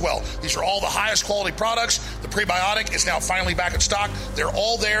InfoWarsStore.com as well. These are all the highest quality products. The prebiotic is now finally back in stock. They're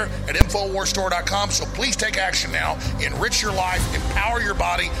all there at InfoWarsStore.com. So please take action now. Enrich your life, empower your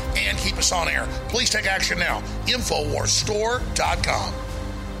body, and keep us on air. Please take action now. InfoWarsStore.com.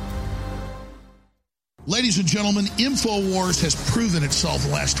 Ladies and gentlemen, InfoWars has proven itself the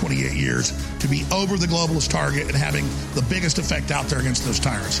last 28 years to be over the globalist target and having the biggest effect out there against those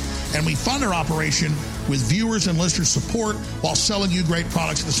tyrants. And we fund our operation with viewers and listeners' support while selling you great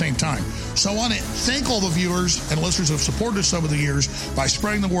products at the same time. So I want to thank all the viewers and listeners who have supported us over the years by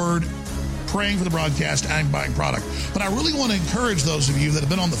spreading the word, praying for the broadcast, and buying product. But I really want to encourage those of you that have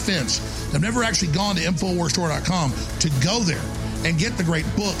been on the fence, that have never actually gone to InfoWarsStore.com, to go there and get the great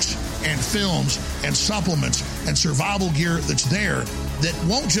books and films and supplements and survival gear that's there that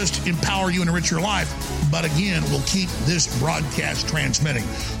won't just empower you and enrich your life, but again, will keep this broadcast transmitting.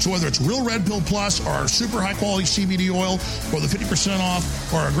 So whether it's Real Red Pill Plus or our super high quality CBD oil or the 50%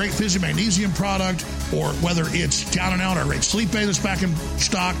 off or a great Fizzy Magnesium product, or whether it's Down and Out, our great Sleep Aid that's back in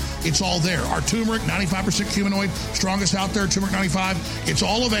stock, it's all there. Our turmeric, 95% humanoid, strongest out there, turmeric 95, it's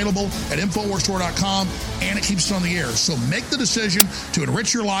all available at InfoWarsStore.com, and it keeps us on the air. So make the decision to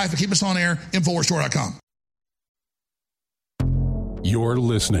enrich your life and keep us on air, InfoWarsStore.com. You're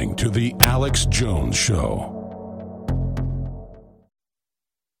listening to The Alex Jones Show.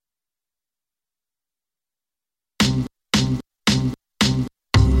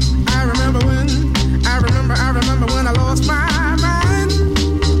 I remember when I lost my mind.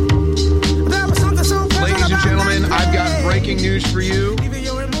 There was something so pleasant. Ladies and gentlemen, I've got breaking news for you.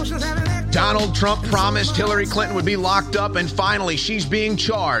 Donald Trump promised Hillary Clinton would be locked up, and finally, she's being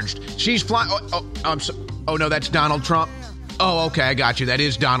charged. She's flying. Oh, no, that's Donald Trump. Oh, okay, I got you. That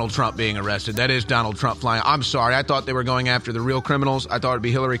is Donald Trump being arrested. That is Donald Trump flying. I'm sorry. I thought they were going after the real criminals. I thought it'd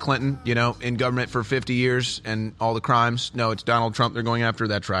be Hillary Clinton, in government for 50 years and all the crimes. No, it's Donald Trump they're going after.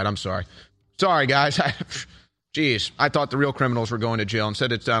 That's right. I'm sorry. Sorry, guys. Jeez, I thought the real criminals were going to jail.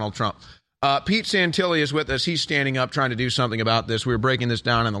 Instead, it's Donald Trump. Pete Santilli is with us. He's standing up trying to do something about this. We were breaking this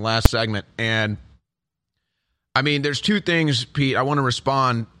down in the last segment. And, I mean, there's two things, Pete, I want to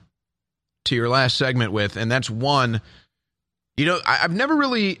respond to your last segment with. And that's one, you know, I've never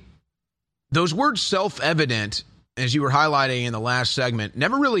really, those words self-evident, as you were highlighting in the last segment,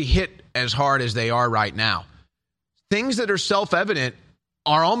 never really hit as hard as they are right now. Things that are self-evident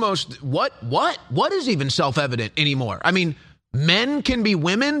are almost, what is even self-evident anymore? I mean, men can be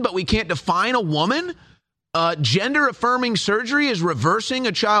women, but we can't define a woman. Gender-affirming surgery is reversing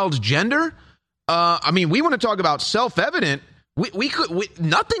a child's gender. I mean, we want to talk about self-evident.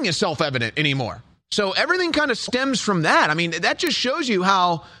 Nothing is self-evident anymore. So everything kind of stems from that. I mean, that just shows you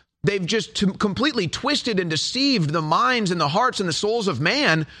how they've just completely twisted and deceived the minds and the hearts and the souls of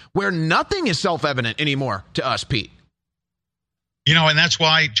man, where nothing is self-evident anymore to us, Pete. You know, and that's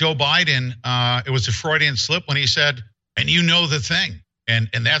why Joe Biden, it was a Freudian slip when he said, and you know the thing. And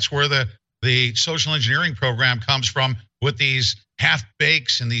that's where the social engineering program comes from, with these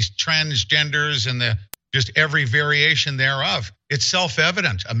half-bakes and these transgenders and just every variation thereof. It's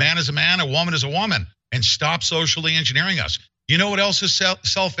self-evident. A man is a man, a woman is a woman, and stop socially engineering us. You know what else is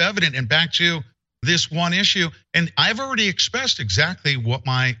self-evident? And back to this one issue, and I've already expressed exactly what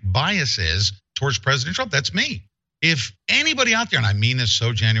my bias is towards President Trump. That's me. If anybody out there, and I mean this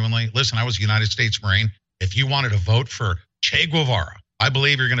so genuinely, listen, I was a United States Marine. If you wanted to vote for Che Guevara, I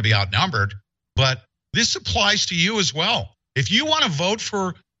believe you're going to be outnumbered, but this applies to you as well. If you want to vote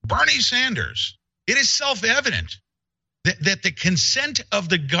for Bernie Sanders, it is self-evident that the consent of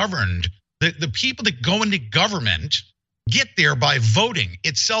the governed, the people that go into government, get there by voting.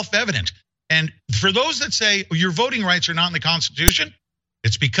 It's self-evident. And for those that say your voting rights are not in the Constitution,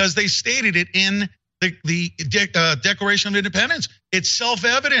 it's because they stated it in the Declaration of Independence. It's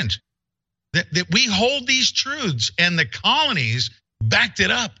self-evident that we hold these truths, and the colonies backed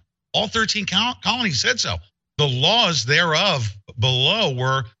it up. All 13 colonies said so. The laws thereof below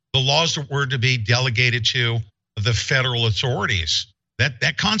were the laws that were to be delegated to the federal authorities.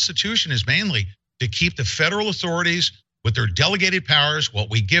 That Constitution is mainly to keep the federal authorities with their delegated powers,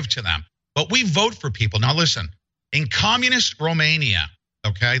 what we give to them. But we vote for people. Now listen, in communist Romania,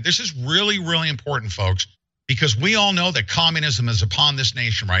 okay, this is really, really important, folks, because we all know that communism is upon this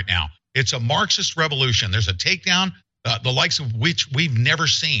nation right now. It's a Marxist revolution. There's a takedown, the likes of which we've never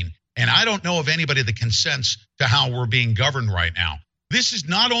seen. And I don't know of anybody that consents to how we're being governed right now. This is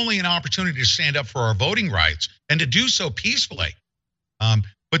not only an opportunity to stand up for our voting rights and to do so peacefully,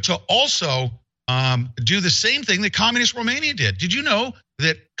 but to also do the same thing that communist Romania did. Did you know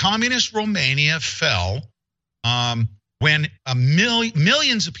that communist Romania fell when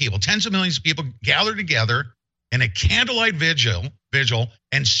millions of people, tens of millions of people, gathered together in a candlelight vigil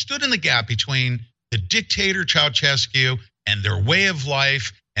and stood in the gap between the dictator Ceausescu and their way of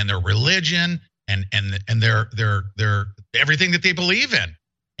life and their religion and their everything that they believe in.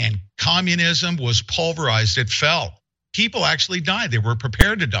 And communism was pulverized. It fell. People actually died. They were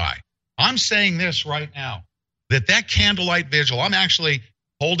prepared to die. I'm saying this right now, that candlelight vigil, I'm actually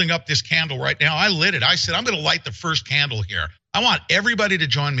holding up this candle right now. I lit it. I said, I'm going to light the first candle here. I want everybody to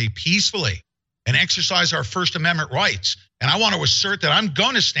join me peacefully and exercise our First Amendment rights. And I want to assert that I'm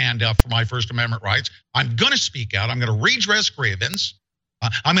going to stand up for my First Amendment rights. I'm going to speak out. I'm going to redress grievance.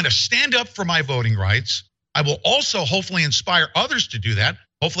 I'm going to stand up for my voting rights. I will also hopefully inspire others to do that.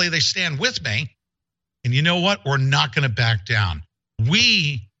 Hopefully they stand with me. And you know what? We're not going to back down.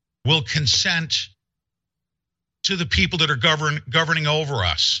 We will consent to the people that are governing over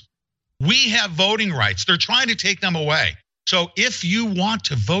us. We have voting rights. They're trying to take them away. So if you want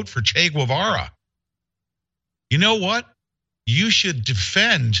to vote for Che Guevara, you know what? You should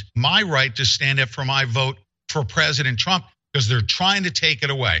defend my right to stand up for my vote for President Trump, because they're trying to take it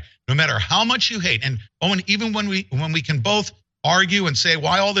away. No matter how much you hate, and Owen, even when we can both argue and say,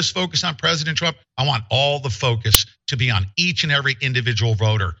 why all this focus on President Trump? I want all the focus to be on each and every individual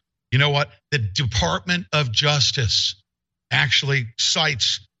voter. You know what? The Department of Justice actually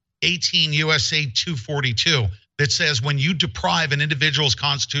cites 18 USA 242 that says when you deprive an individual's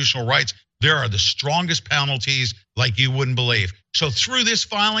constitutional rights, there are the strongest penalties like you wouldn't believe. So through this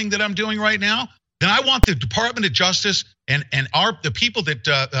filing that I'm doing right now, then I want the Department of Justice and the people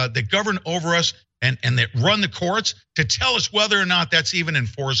that govern over us and that run the courts to tell us whether or not that's even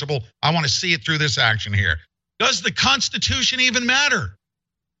enforceable. I want to see it through this action here. Does the Constitution even matter?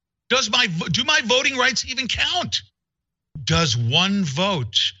 Do my voting rights even count? Does one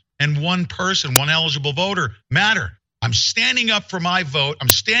vote and one person, one eligible voter, matter? I'm standing up for my vote. I'm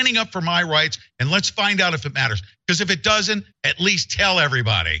standing up for my rights, and let's find out if it matters. Because if it doesn't, at least tell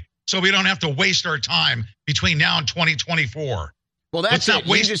everybody so we don't have to waste our time between now and 2024. Well, that's it.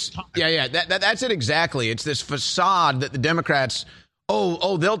 That's it exactly. It's this facade that the Democrats,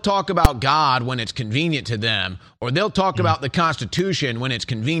 they'll talk about God when it's convenient to them, or they'll talk about the Constitution when it's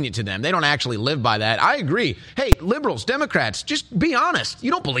convenient to them. They don't actually live by that. I agree. Hey, liberals, Democrats, just be honest.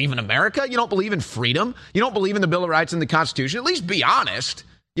 You don't believe in America. You don't believe in freedom. You don't believe in the Bill of Rights and the Constitution. At least be honest.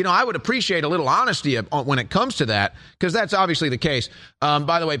 I would appreciate a little honesty when it comes to that, because that's obviously the case.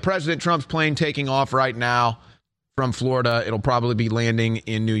 By the way, President Trump's plane taking off right now from Florida. It'll probably be landing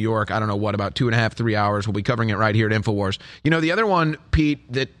in New York. I don't know about 2.5, 3 hours. We'll be covering it right here at InfoWars. The other one,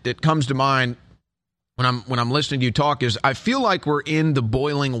 Pete, that comes to mind when I'm listening to you talk is I feel like we're in the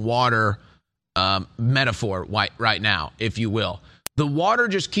boiling water metaphor right now, if you will. The water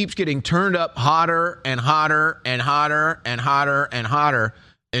just keeps getting turned up hotter and hotter and hotter and hotter and hotter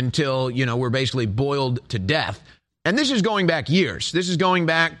until, we're basically boiled to death. And this is going back years. This is going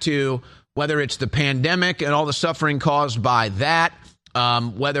back to whether it's the pandemic and all the suffering caused by that,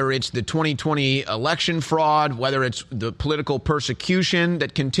 whether it's the 2020 election fraud, whether it's the political persecution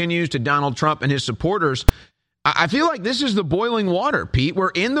that continues to Donald Trump and his supporters. I feel like this is the boiling water, Pete.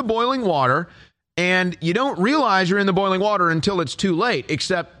 We're in the boiling water, and you don't realize you're in the boiling water until it's too late,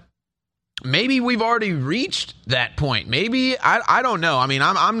 except maybe we've already reached that point. Maybe, I don't know. I mean,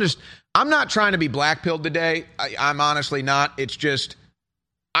 I'm not trying to be black-pilled today. I'm honestly not. It's just,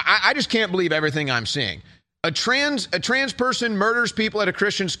 I just can't believe everything I'm seeing. A trans person murders people at a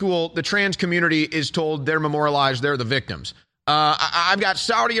Christian school. The trans community is told they're memorialized. They're the victims. I've got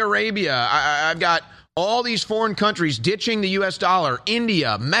Saudi Arabia. I've got all these foreign countries ditching the U.S. dollar.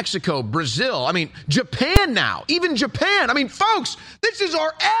 India, Mexico, Brazil. I mean, Japan now. Even Japan. I mean, folks, this is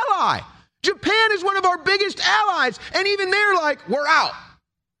our ally. Japan is one of our biggest allies. And even they're like, we're out.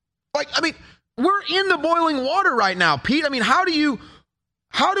 We're in the boiling water right now, Pete. I mean, how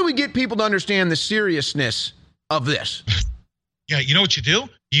do we get people to understand the seriousness of this? Yeah, you know what you do?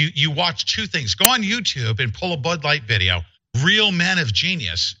 You watch two things. Go on YouTube and pull a Bud Light video, Real Men of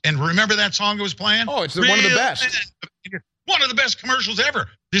Genius. And remember that song that was playing? Oh, it's one of the best. One of the best commercials ever.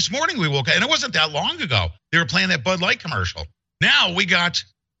 This morning we woke up, and it wasn't that long ago. They were playing that Bud Light commercial. Now we got,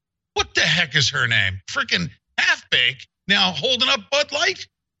 what the heck is her name? Freaking Half-Baked now holding up Bud Light.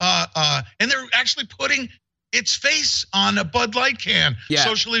 And they're actually putting its face on a Bud Light can. Yeah.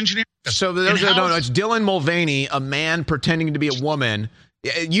 Social engineering. So those that don't know, it's Dylan Mulvaney, a man pretending to be a woman.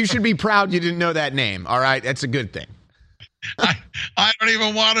 You should be proud you didn't know that name. All right, that's a good thing. I don't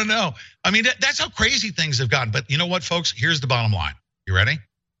even want to know. I mean, that's how crazy things have gotten. But you know what, folks? Here's the bottom line. You ready?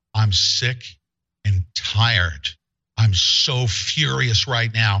 I'm sick and tired. I'm so furious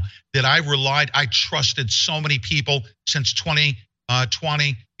right now that I trusted so many people since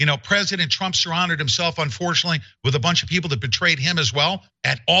 2020. President Trump surrounded himself, unfortunately, with a bunch of people that betrayed him as well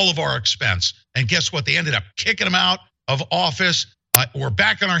at all of our expense. And guess what? They ended up kicking him out of office. We're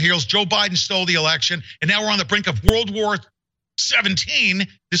back on our heels. Joe Biden stole the election, and now we're on the brink of World War XVII.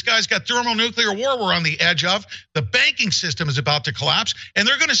 This guy's got thermonuclear war we're on the edge of. The banking system is about to collapse, and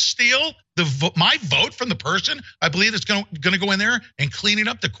they're going to steal my vote from the person I believe that's going to go in there and clean it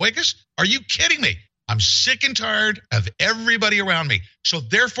up the quickest. Are you kidding me? I'm sick and tired of everybody around me. So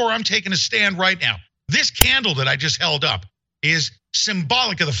therefore, I'm taking a stand right now. This candle that I just held up is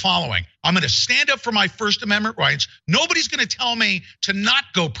symbolic of the following. I'm going to stand up for my First Amendment rights. Nobody's going to tell me to not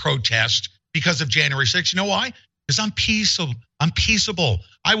go protest because of January 6th. You know why? Because I'm peaceable.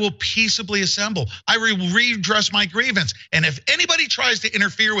 I will peaceably assemble. I will redress my grievance. And if anybody tries to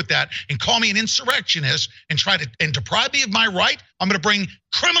interfere with that and call me an insurrectionist and try to deprive me of my right, I'm going to bring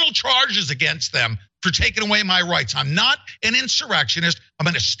criminal charges against them for taking away my rights. I'm not an insurrectionist. I'm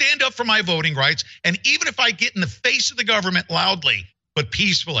going to stand up for my voting rights. And even if I get in the face of the government loudly, but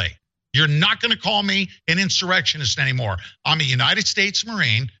peacefully, you're not going to call me an insurrectionist anymore. I'm a United States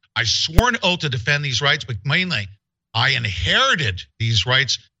Marine. I swore an oath to defend these rights, but mainly I inherited these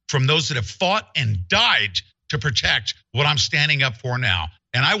rights from those that have fought and died to protect what I'm standing up for now.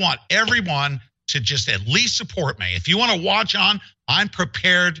 And I want everyone to just at least support me. If you want to watch on, I'm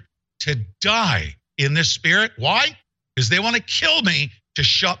prepared to die in this spirit. Why? Because they want to kill me to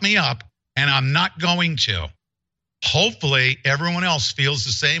shut me up, and I'm not going to. Hopefully, everyone else feels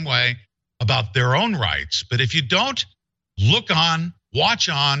the same way about their own rights. But if you don't, look on, watch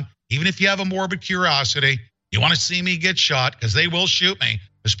on, even if you have a morbid curiosity, you want to see me get shot, because they will shoot me,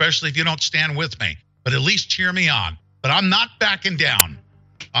 especially if you don't stand with me. But at least cheer me on. But I'm not backing down.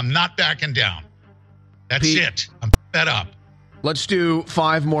 I'm not backing down. That's Pete, it. I'm fed up. Let's do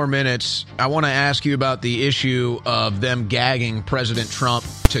 5 more minutes. I want to ask you about the issue of them gagging President Trump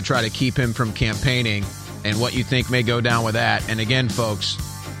to try to keep him from campaigning and what you think may go down with that. And again, folks,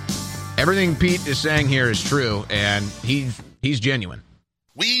 Everything Pete is saying here is true, and he's genuine.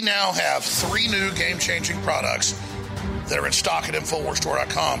 We now have 3 new game-changing products that are in stock at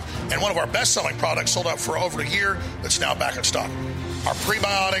InfoWarsStore.com. And one of our best-selling products sold out for over a year that's now back in stock. Our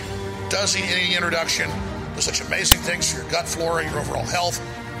prebiotic does need any introduction. Does such amazing things for your gut flora, your overall health.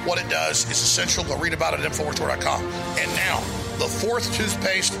 What it does is essential. Go read about it at InfoWarsStore.com. And now, the 4th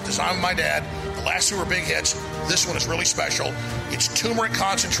toothpaste designed by my dad. The last 2 were big hits. This one is really special. It's turmeric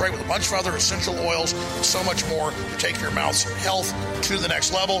concentrate with a bunch of other essential oils and so much more to take your mouth's health to the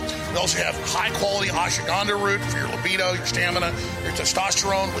next level. We also have high-quality ashwagandha root for your libido, your stamina, your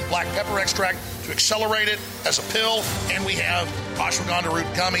testosterone with black pepper extract to accelerate it as a pill. And we have ashwagandha root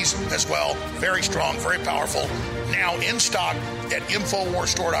gummies as well. Very strong, very powerful. Now in stock at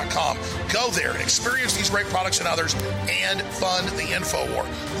InfoWarsStore.com. Go there and experience these great products and others and fund the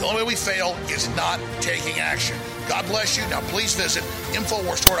InfoWar. The only way we fail is not taking action. God bless you. Now please visit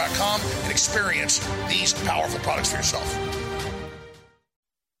InfoWarsStore.com and experience these powerful products for yourself.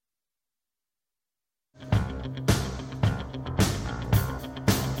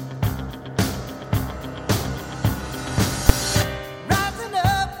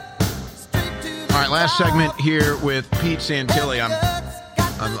 All right, last segment here with Pete Santilli.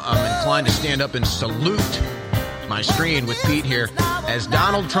 I'm inclined to stand up and salute my screen with Pete here as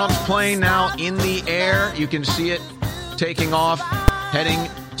Donald Trump's plane now in the air. You can see it taking off, heading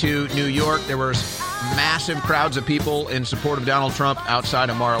to New York. There were massive crowds of people in support of Donald Trump outside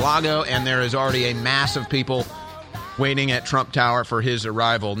of Mar-a-Lago, and there is already a mass of people waiting at Trump Tower for his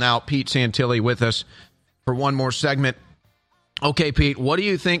arrival. Now, Pete Santilli with us for one more segment. Okay, Pete, what do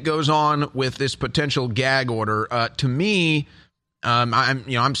you think goes on with this potential gag order? To me,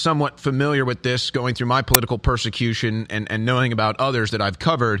 I'm somewhat familiar with this, going through my political persecution and knowing about others that I've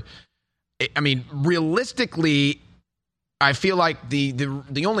covered. I mean, realistically, I feel like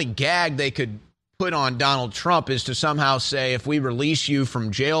the only gag they could put on Donald Trump is to somehow say, if we release you from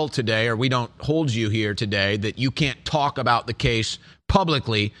jail today or we don't hold you here today, that you can't talk about the case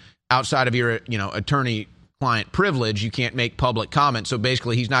publicly outside of your, attorney-client privilege. You can't make public comment. So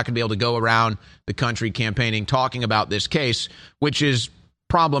basically, he's not going to be able to go around the country campaigning, talking about this case, which is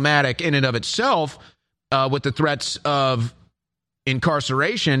problematic in and of itself with the threats of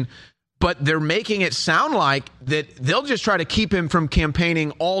incarceration. But they're making it sound like that they'll just try to keep him from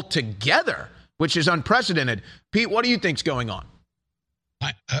campaigning altogether, which is unprecedented. Pete, what do you think's going on?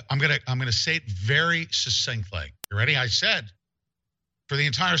 I'm gonna say it very succinctly. You ready? I said for the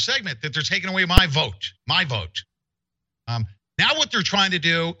entire segment that they're taking away my vote. Now what they're trying to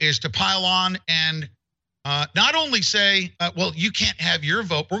do is to pile on and not only say, well, you can't have your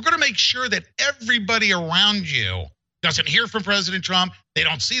vote. We're going to make sure that everybody around you doesn't hear from President Trump. They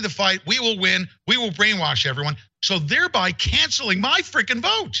don't see the fight. We will win. We will brainwash everyone. So thereby canceling my freaking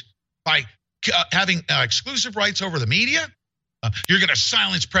vote by having exclusive rights over the media. You're going to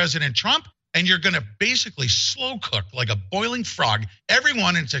silence President Trump, and you're going to basically slow cook like a boiling frog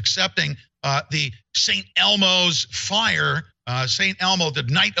everyone is accepting the St. Elmo's fire, St. Elmo, the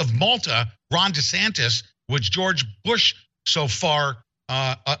Knight of Malta, Ron DeSantis, which George Bush so far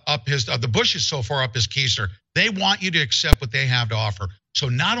the Bush is so far up his keister. They want you to accept what they have to offer. So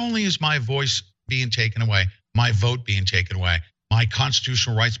not only is my voice being taken away, my vote being taken away, my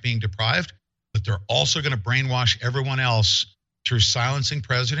constitutional rights being deprived, but they're also going to brainwash everyone else through silencing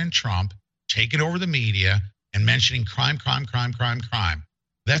President Trump, taking over the media, and mentioning crime.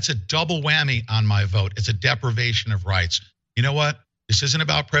 That's a double whammy on my vote. It's a deprivation of rights. You know what? This isn't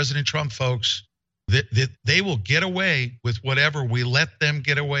about President Trump, folks. They will get away with whatever we let them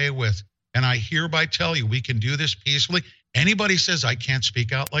get away with. And I hereby tell you, we can do this peacefully. Anybody says I can't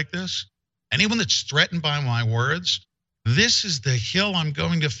speak out like this, anyone that's threatened by my words, this is the hill I'm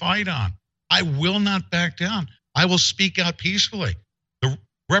going to fight on. I will not back down. I will speak out peacefully. The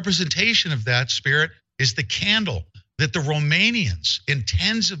representation of that spirit is the candle that the Romanians in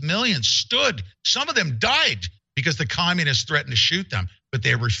tens of millions stood. Some of them died because the communists threatened to shoot them, but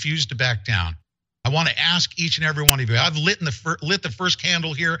they refused to back down. I want to ask each and every one of you, I've lit the first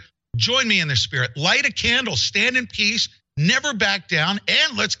candle here. Join me in the spirit. Light a candle, stand in peace, never back down,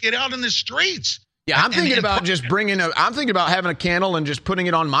 and let's get out in the streets. Yeah, I'm thinking about having a candle and just putting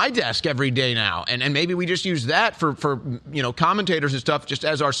it on my desk every day now. And maybe we just use that for commentators and stuff just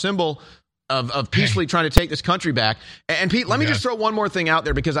as our symbol of peacefully trying to take this country back. And Pete, let me just throw one more thing out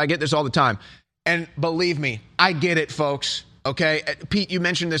there because I get this all the time. And believe me, I get it, folks. Okay? Pete, you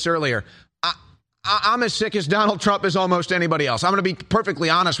mentioned this earlier. I'm as sick as Donald Trump as almost anybody else. I'm going to be perfectly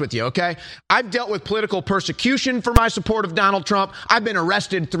honest with you, okay? I've dealt with political persecution for my support of Donald Trump. I've been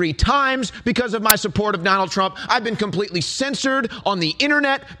arrested 3 times because of my support of Donald Trump. I've been completely censored on the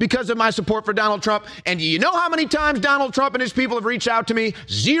internet because of my support for Donald Trump. And do you know how many times Donald Trump and his people have reached out to me?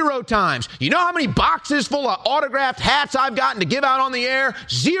 0 times. You know how many boxes full of autographed hats I've gotten to give out on the air?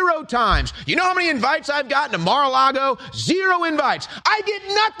 0 times. You know how many invites I've gotten to Mar-a-Lago? 0 invites. I get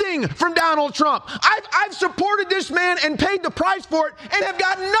nothing from Donald Trump. I've supported this man and paid the price for it and have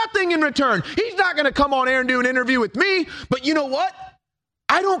gotten nothing in return. He's not going to come on air and do an interview with me. But you know what?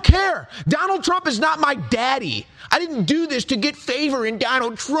 I don't care. Donald Trump is not my daddy. I didn't do this to get favor in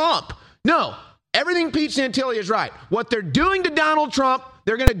Donald Trump. No, everything Pete Santilli is right. What they're doing to Donald Trump,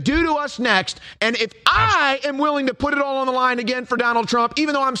 they're going to do to us next. And if I am willing to put it all on the line again for Donald Trump,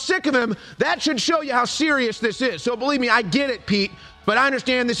 even though I'm sick of him, that should show you how serious this is. So believe me, I get it, Pete, but I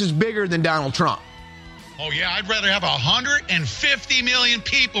understand this is bigger than Donald Trump. Oh, yeah, I'd rather have 150 million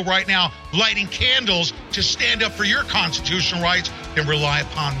people right now lighting candles to stand up for your constitutional rights than rely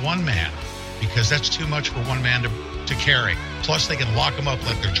upon one man, because that's too much for one man to carry. Plus, they can lock them up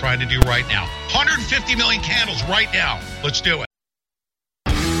like they're trying to do right now. 150 million candles right now. Let's do it.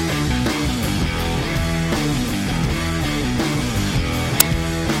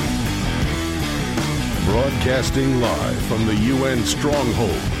 Broadcasting live from the UN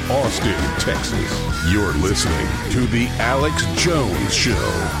Stronghold, Austin, Texas. You're listening to The Alex Jones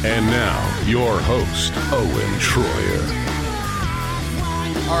Show. And now, your host, Owen Schroyer.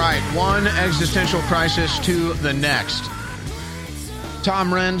 All right, one existential crisis to the next.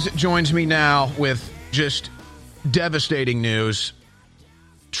 Tom Renz joins me now with just devastating news,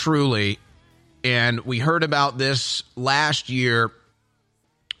 truly. And we heard about this last year.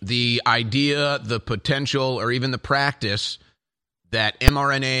 The idea, the potential, or even the practice that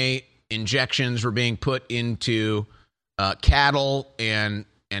mRNA injections were being put into cattle and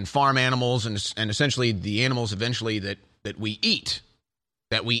farm animals and essentially the animals eventually that we eat.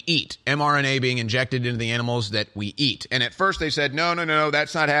 mRNA being injected into the animals that we eat. And at first they said, no,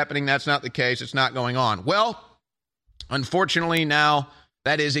 that's not happening. That's not the case. It's not going on. Well, unfortunately now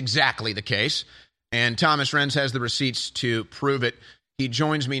that is exactly the case. And Thomas Renz has the receipts to prove it. He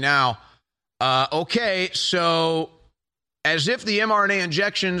joins me now. Okay, so as if the mRNA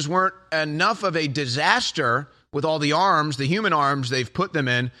injections weren't enough of a disaster with all the arms, the human arms they've put them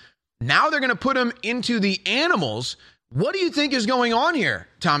in, now they're going to put them into the animals. What do you think is going on here,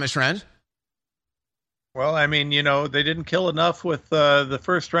 Thomas Renz? Well, I mean, they didn't kill enough with the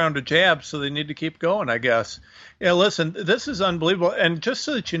first round of jabs, so they need to keep going, I guess. Yeah, listen, this is unbelievable. And just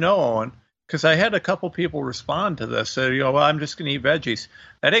so that you know, Owen, because I had a couple people respond to this. So, well, I'm just going to eat veggies.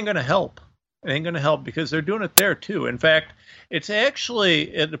 That ain't going to help. It ain't going to help because they're doing it there, too. In fact, it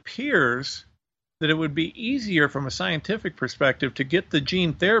appears that it would be easier from a scientific perspective to get the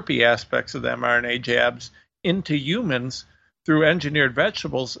gene therapy aspects of the mRNA jabs into humans through engineered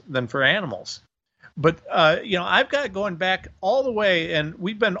vegetables than for animals. But, I've got going back all the way, and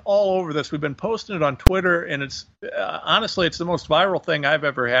we've been all over this. We've been posting it on Twitter, and it's honestly, it's the most viral thing I've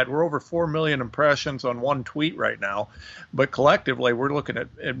ever had. We're over 4 million impressions on one tweet right now. But collectively, we're looking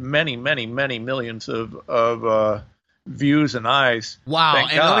at many, many, many millions of views and eyes. Wow.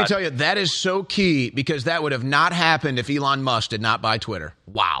 Thank and God. Let me tell you, that is so key because that would have not happened if Elon Musk did not buy Twitter.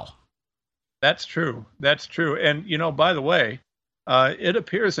 Wow. That's true. That's true. And, by the way, it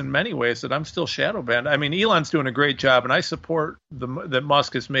appears in many ways that I'm still shadow banned. I mean, Elon's doing a great job, and I support that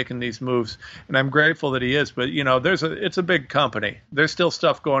Musk is making these moves, and I'm grateful that he is. But it's a big company. There's still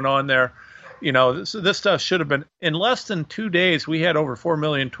stuff going on there. This stuff should have been in less than 2 days. We had over 4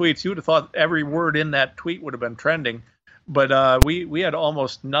 million tweets. You would have thought every word in that tweet would have been trending, but we had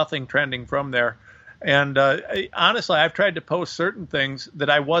almost nothing trending from there. And honestly, I've tried to post certain things that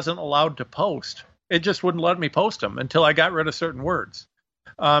I wasn't allowed to post. It just wouldn't let me post them until I got rid of certain words.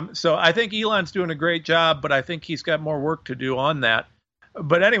 So I think Elon's doing a great job, but I think he's got more work to do on that.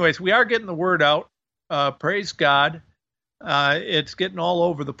 But anyways, we are getting the word out. Praise God. It's getting all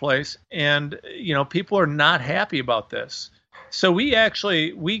over the place. And, people are not happy about this. So we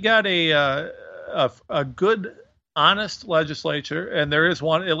got a good, honest legislature, and there is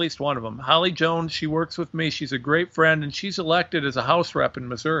at least one of them. Holly Jones, she works with me. She's a great friend, and she's elected as a House rep in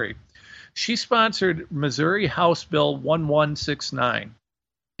Missouri. She sponsored Missouri House Bill 1169.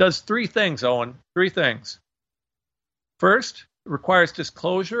 Does 3 things, Owen. 3 things. First, it requires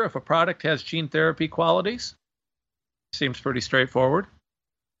disclosure if a product has gene therapy qualities. Seems pretty straightforward.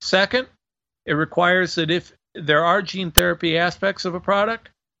 Second, it requires that if there are gene therapy aspects of a product,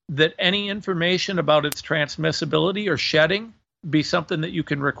 that any information about its transmissibility or shedding be something that you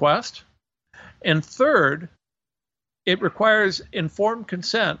can request. And third, it requires informed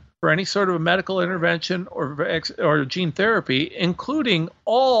consent for any sort of a medical intervention or gene therapy, including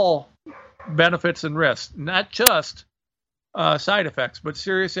all benefits and risks, not just side effects, but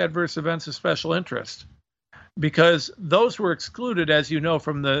serious adverse events of special interest, because those were excluded, as you know,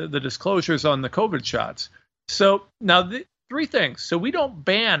 from the disclosures on the COVID shots. So now three things. So we don't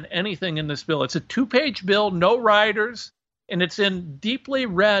ban anything in this bill. It's a 2-page bill, no riders, and it's in deeply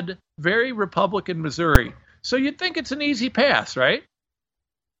red, very Republican Missouri. So you'd think it's an easy pass, right?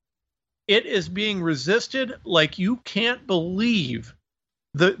 It is being resisted like you can't believe.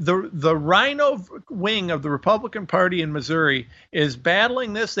 The rhino wing of the Republican Party in Missouri is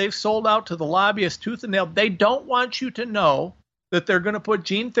battling this. They've sold out to the lobbyists tooth and nail. They don't want you to know that they're going to put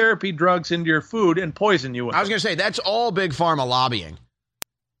gene therapy drugs into your food and poison you with I was going to say, that's all big pharma lobbying.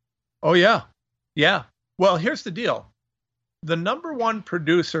 Oh, yeah. Yeah. Well, here's the deal. The number one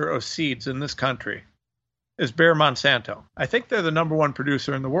producer of seeds in this country is Bayer Monsanto. I think they're the number one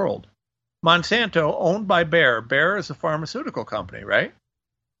producer in the world. Monsanto, owned by Bayer. Bayer is a pharmaceutical company, right?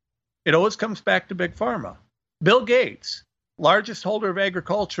 It always comes back to big pharma. Bill Gates, largest holder of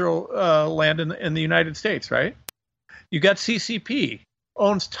agricultural land in the United States, right? You got CCP,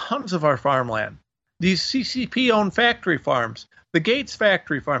 owns tons of our farmland. These CCP own factory farms, the Gates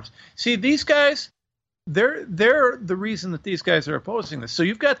factory farms. See, these guys, they're the reason that these guys are opposing this. So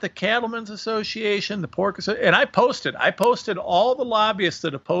you've got the Cattlemen's Association, the Pork Association, and I posted all the lobbyists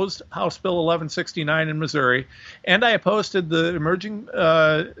that opposed House Bill 1169 in Missouri, and I posted the Emerging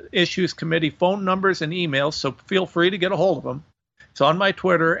Issues Committee phone numbers and emails, so feel free to get a hold of them. It's on my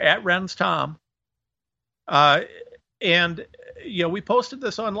Twitter, @RensTom. And, we posted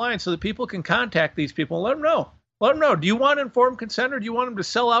this online so that people can contact these people and let them know. Let them know. Do you want informed consent, or do you want them to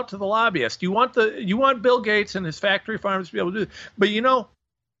sell out to the lobbyists? Do you want Bill Gates and his factory farms to be able to do it? But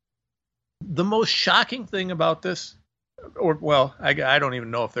the most shocking thing about this, I don't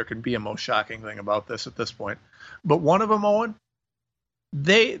even know if there can be a most shocking thing about this at this point. But one of them, Owen,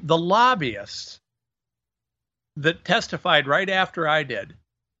 the lobbyists that testified right after I did,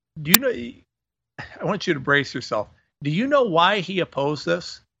 do you know? I want you to brace yourself. Do you know why he opposed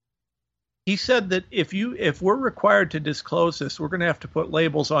this? He said that if we're required to disclose this, we're going to have to put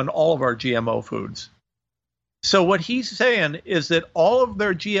labels on all of our GMO foods. So what he's saying is that all of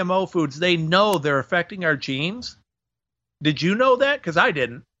their GMO foods, they know they're affecting our genes. Did you know that? Because I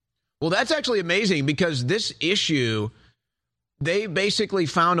didn't. Well, that's actually amazing, because this issue, they basically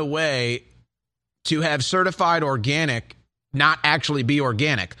found a way to have certified organic not actually be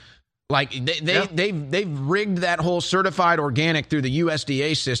organic. Like they've rigged that whole certified organic through the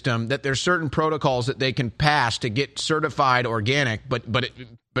USDA system, that there's certain protocols that they can pass to get certified organic, but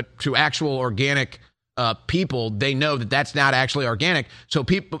to actual organic people, they know that that's not actually organic. So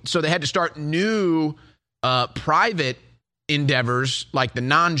they had to start new private endeavors like the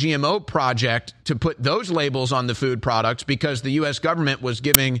non-GMO project to put those labels on the food products, because the U.S. government was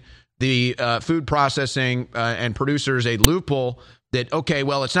giving the food processing and producers a loophole that, okay,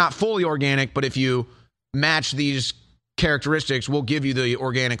 well, it's not fully organic, but if you match these characteristics, we'll give you the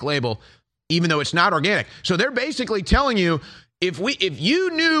organic label, even though it's not organic. So they're basically telling you, if you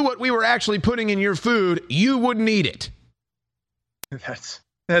knew what we were actually putting in your food, you wouldn't eat it.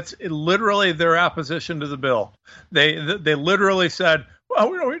 That's literally their opposition to the bill. They literally said, well,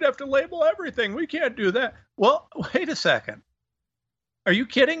 we'd have to label everything. We can't do that. Well, wait a second. Are you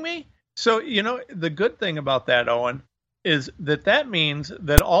kidding me? So, the good thing about that, Owen, is that means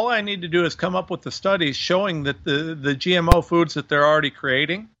that all I need to do is come up with the studies showing that the GMO foods that they're already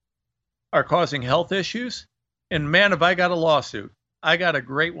creating are causing health issues. And man, have I got a lawsuit. I got a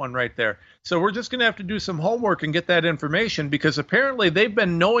great one right there. So we're just going to have to do some homework and get that information, because apparently they've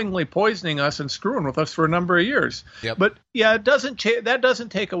been knowingly poisoning us and screwing with us for a number of years. Yep. But yeah, that doesn't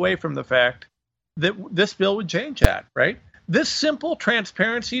take away from the fact that this bill would change that, right? This simple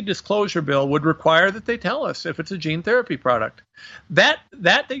transparency disclosure bill would require that they tell us if it's a gene therapy product. That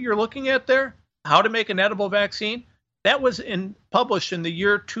you're looking at there, how to make an edible vaccine, that was published in the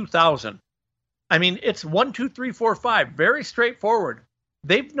year 2000. I mean, it's 1, 2, 3, 4, 5, very straightforward.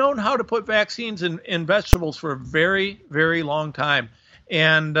 They've known how to put vaccines in vegetables for a very, very long time.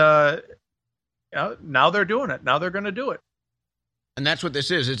 And now they're doing it. Now they're going to do it. And that's what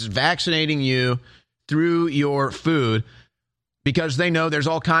this is. It's vaccinating you through your food, because they know there's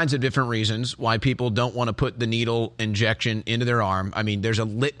all kinds of different reasons why people don't want to put the needle injection into their arm. I mean, there's a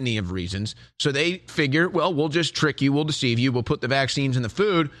litany of reasons. So they figure, well, we'll just trick you. We'll deceive you. We'll put the vaccines in the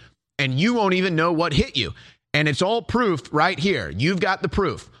food, and you won't even know what hit you. And it's all proof right here. You've got the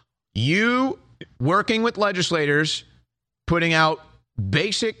proof. You working with legislators, putting out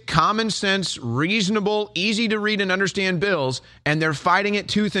basic, common sense, reasonable, easy to read and understand bills, and they're fighting it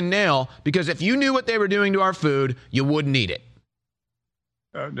tooth and nail because if you knew what they were doing to our food, you wouldn't eat it.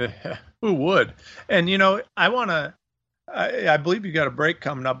 Who would? And, I believe you got a break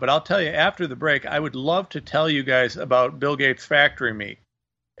coming up, but I'll tell you after the break, I would love to tell you guys about Bill Gates' factory meat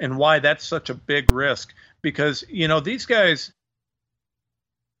and why that's such a big risk. Because, these guys,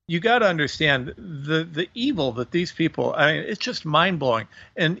 you got to understand the evil that these people, it's just mind blowing.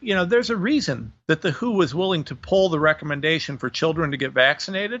 And, there's a reason that the WHO was willing to pull the recommendation for children to get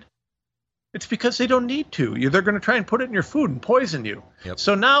vaccinated. It's because they don't need to. They're going to try and put it in your food and poison you. Yep.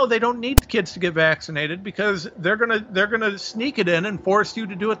 So now they don't need kids to get vaccinated because they're going to sneak it in and force you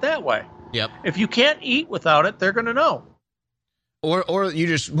to do it that way. Yep. If you can't eat without it, they're going to know. Or you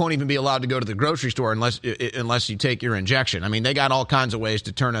just won't even be allowed to go to the grocery store unless you take your injection. I mean, they got all kinds of ways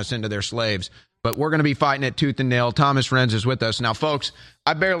to turn us into their slaves. But we're going to be fighting it tooth and nail. Thomas Renz is with us. Now, folks,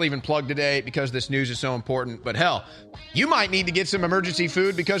 I barely even plugged today because this news is so important. But hell, you might need to get some emergency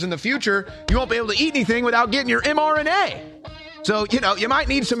food because in the future, you won't be able to eat anything without getting your mRNA. So, you might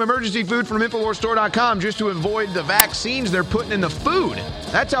need some emergency food from InfoWarsStore.com just to avoid the vaccines they're putting in the food.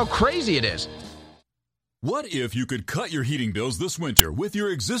 That's how crazy it is. What if you could cut your heating bills this winter with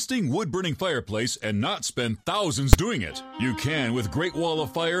your existing wood-burning fireplace and not spend thousands doing it? You can with Great Wall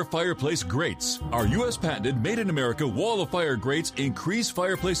of Fire fireplace grates. Our U.S. patented made-in-America Wall of Fire grates increase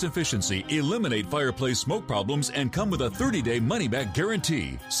fireplace efficiency, eliminate fireplace smoke problems, and come with a 30-day money-back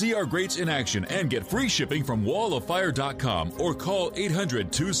guarantee. See our grates in action and get free shipping from walloffire.com or call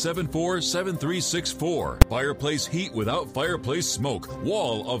 800-274-7364. Fireplace heat without fireplace smoke.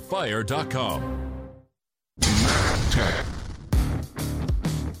 walloffire.com.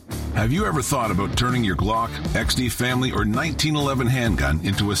 Have you ever thought about turning your Glock, XD Family, or 1911 handgun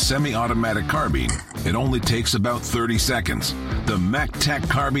into a semi-automatic carbine? It only takes about 30 seconds. The MacTech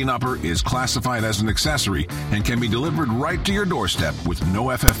Carbine Upper is classified as an accessory and can be delivered right to your doorstep with no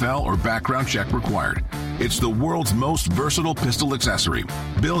FFL or background check required. It's the world's most versatile pistol accessory.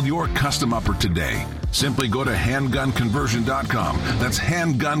 Build your custom upper today. Simply go to handgunconversion.com. That's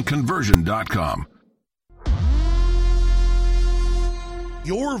handgunconversion.com.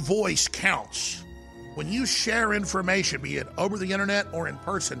 Your voice counts. When you share information, be it over the internet or in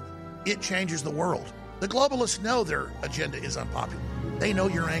person, it changes the world. The globalists know their agenda is unpopular. They know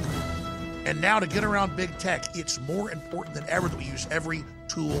you're angry. And now to get around big tech, it's more important than ever that we use every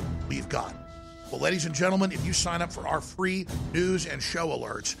tool we've got. Well, ladies and gentlemen, if you sign up for our free news and show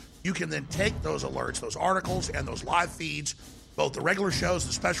alerts, you can then take those alerts, those articles, and those live feeds, both the regular shows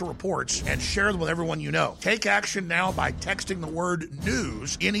and special reports, and share them with everyone you know. Take action now by texting the word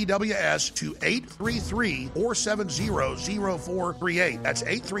NEWS, N-E-W-S, to 833-470-0438. That's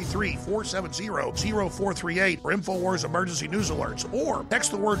 833-470-0438 for InfoWars Emergency News Alerts. Or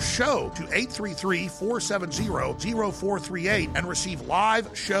text the word SHOW to 833-470-0438 and receive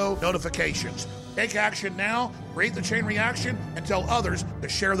live show notifications. Take action now, create the chain reaction, and tell others to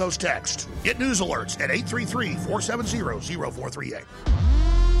share those texts. Get news alerts at 833-470-0438.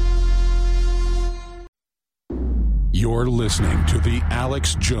 You're listening to The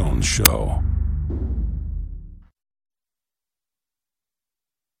Alex Jones Show.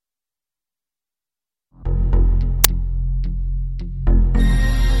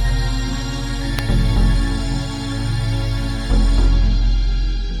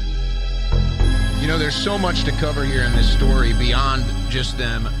 There's so much to cover here in this story beyond just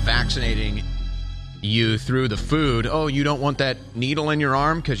them vaccinating you through the food. Oh, you don't want that needle in your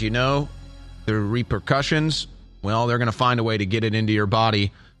arm because the repercussions? Well, they're going to find a way to get it into your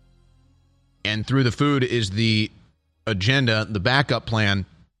body. And through the food is the agenda, the backup plan.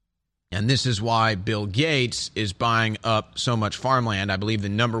 And this is why Bill Gates is buying up so much farmland. I believe the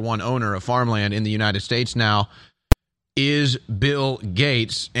number one owner of farmland in the United States now is Bill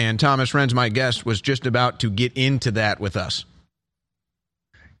Gates, and Thomas Renz, my guest, was just about to get into that with us.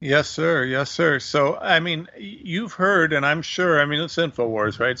 Yes, sir. Yes, sir. So, you've heard, and I'm sure, it's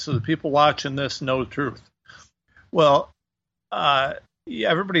InfoWars, right? So the people watching this know the truth. Well,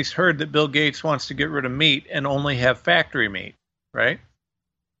 everybody's heard that Bill Gates wants to get rid of meat and only have factory meat, right?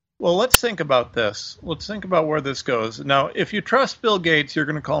 Well, let's think about this. Let's think about where this goes. Now, if you trust Bill Gates, you're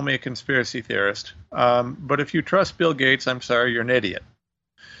going to call me a conspiracy theorist. But if you trust Bill Gates, I'm sorry, you're an idiot.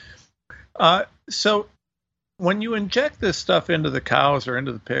 So when you inject this stuff into the cows or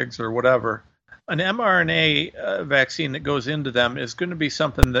into the pigs or whatever, an mRNA vaccine that goes into them is going to be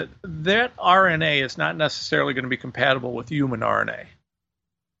something that RNA is not necessarily going to be compatible with human RNA.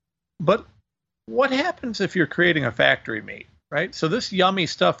 But what happens if you're creating a factory meat? Right? So this yummy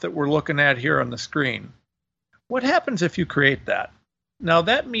stuff that we're looking at here on the screen, what happens if you create that? Now,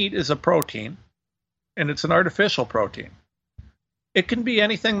 that meat is a protein, and it's an artificial protein. It can be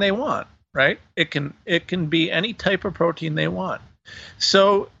anything they want, right? It can be any type of protein they want.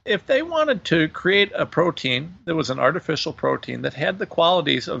 So if they wanted to create a protein that was an artificial protein that had the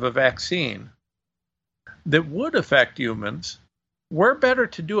qualities of a vaccine that would affect humans, where better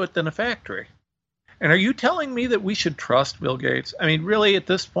to do it than a factory? And are you telling me that we should trust Bill Gates? I mean, really, at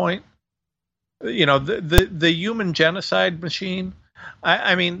this point, the human genocide machine,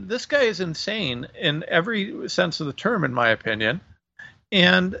 I mean, this guy is insane in every sense of the term, in my opinion.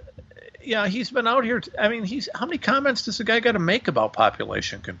 And yeah, he's been out here. How many comments does the guy got to make about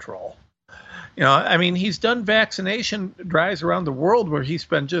population control? He's done vaccination drives around the world where he's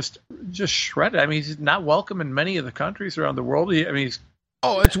been just shredded. I mean, he's not welcome in many of the countries around the world. It's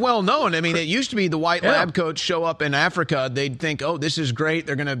well known. I mean, it used to be the white lab coats show up in Africa. They'd think, oh, this is great.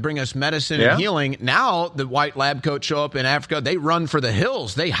 They're going to bring us medicine and healing. Now the white lab coats show up in Africa. They run for the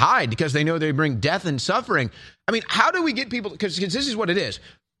hills. They hide because they know they bring death and suffering. I mean, how do we get people, because this is what it is.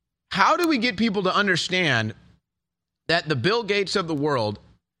 How do we get people to understand that the Bill Gates of the world,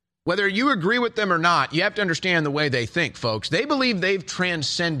 whether you agree with them or not, you have to understand the way they think, folks. They believe they've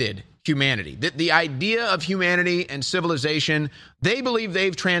transcended humanity. The idea of humanity and civilization, they believe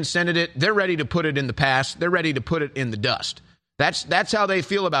they've transcended it. They're ready to put it in the past. They're ready to put it in the dust. That's how they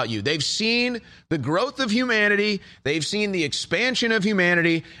feel about you. They've seen the growth of humanity. They've seen the expansion of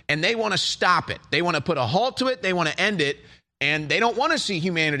humanity, and they want to stop it. They want to put a halt to it. They want to end it. And they don't want to see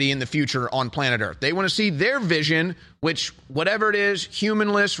humanity in the future on planet Earth. They want to see their vision, which, whatever it is,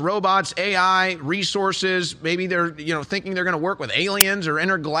 humanless, robots, AI, resources, maybe they're, thinking they're going to work with aliens or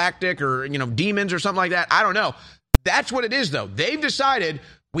intergalactic or, demons or something like that. I don't know. That's what it is, though. They've decided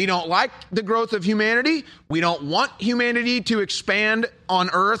we don't like the growth of humanity. We don't want humanity to expand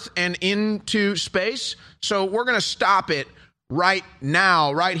on Earth and into space. So we're going to stop it right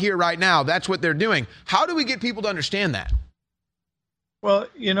now, right here, right now. That's what they're doing. How do we get people to understand that? Well,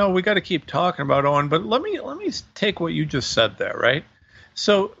 we got to keep talking about Owen, but let me take what you just said there, right?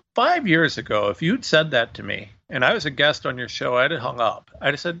 So 5 years ago, if you'd said that to me, and I was a guest on your show, I'd have hung up.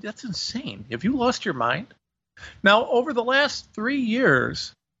 I'd have said, that's insane. Have you lost your mind? Now, over the last 3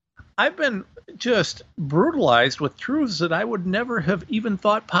 years, I've been just brutalized with truths that I would never have even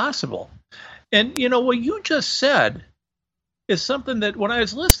thought possible. And, what you just said is something that when I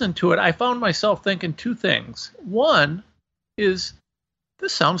was listening to it, I found myself thinking two things. One is,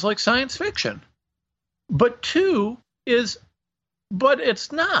 this sounds like science fiction. But two is, but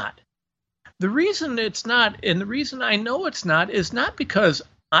it's not. The reason it's not, and the reason I know it's not, is not because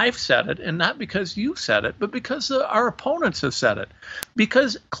I've said it and not because you said it, but because our opponents have said it.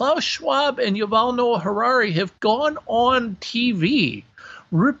 Because Klaus Schwab and Yuval Noah Harari have gone on TV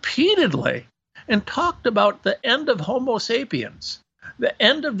repeatedly and talked about the end of Homo sapiens, the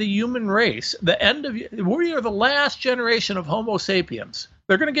end of the human race, we are the last generation of Homo sapiens.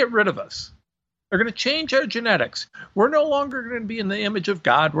 They're going to get rid of us. They're going to change our genetics. We're no longer going to be in the image of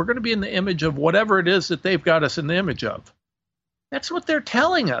God. We're going to be in the image of whatever it is that they've got us in the image of. That's what they're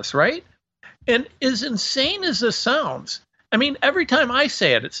telling us, right? And as insane as this sounds, I mean, every time I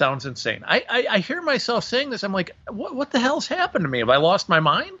say it, it sounds insane. I hear myself saying this. I'm like, what the hell's happened to me? Have I lost my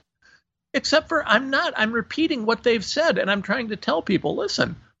mind? Except for I'm not. I'm repeating what they've said, and I'm trying to tell people,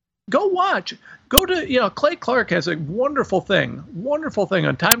 listen, go watch. Go to, Clay Clark has a wonderful thing on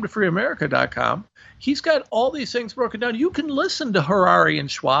timetofreeamerica.com. He's got all these things broken down. You can listen to Harari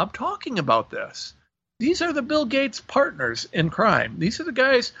and Schwab talking about this. These are the Bill Gates partners in crime. These are the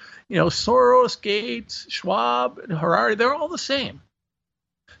guys, Soros, Gates, Schwab, and Harari. They're all the same.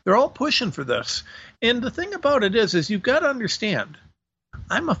 They're all pushing for this. And the thing about it is you've got to understand,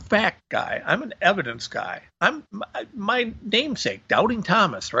 I'm a fact guy. I'm an evidence guy. I'm my namesake, Doubting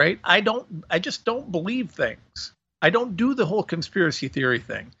Thomas, right? I just don't believe things. I don't do the whole conspiracy theory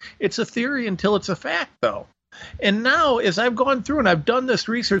thing. It's a theory until it's a fact, though. And now, as I've gone through and I've done this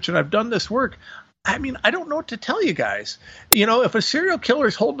research and I've done this work, I mean, I don't know what to tell you guys. If a serial killer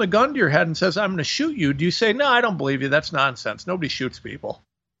is holding a gun to your head and says, I'm going to shoot you, do you say, no, I don't believe you. That's nonsense. Nobody shoots people.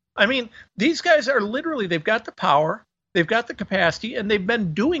 I mean, these guys are literally, they've got the power. They've got the capacity, and they've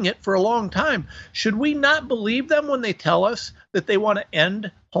been doing it for a long time. Should we not believe them when they tell us that they want to end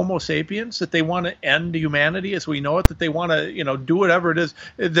Homo sapiens, that they want to end humanity as we know it, that they want to, do whatever it is?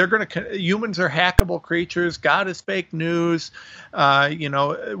 Humans are hackable creatures. God is fake news.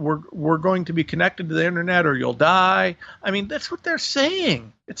 We're going to be connected to the internet or you'll die. I mean, that's what they're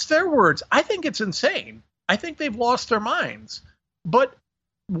saying. It's their words. I think it's insane. I think they've lost their minds. But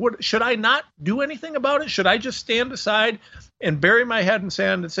should I not do anything about it? Should I just stand aside and bury my head in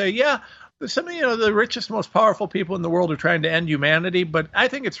sand and say, yeah, some of the richest, most powerful people in the world are trying to end humanity, but I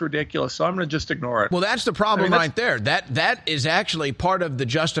think it's ridiculous, so I'm going to just ignore it. Well, that's the problem right there. That is actually part of the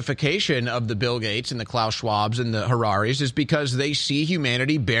justification of the Bill Gates and the Klaus Schwabs and the Hararis, is because they see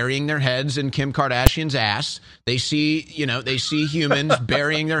humanity burying their heads in Kim Kardashian's ass. They see humans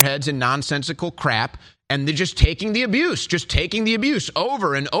burying their heads in nonsensical crap. And they're just taking the abuse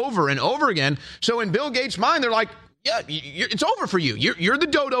over and over and over again. So in Bill Gates' mind, they're like, yeah, it's over for you. You're the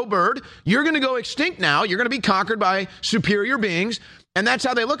dodo bird. You're going to go extinct now. You're going to be conquered by superior beings. And that's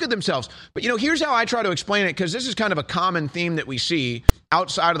how they look at themselves. But, here's how I try to explain it, because this is kind of a common theme that we see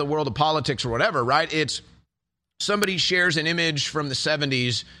outside of the world of politics or whatever, right? It's somebody shares an image from the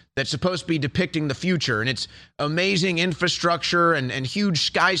 70s that's supposed to be depicting the future, and it's amazing infrastructure and huge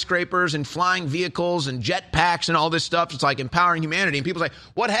skyscrapers and flying vehicles and jetpacks and all this stuff. It's like empowering humanity. And people say,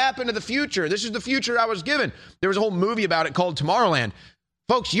 what happened to the future? This is the future I was given. There was a whole movie about it called Tomorrowland.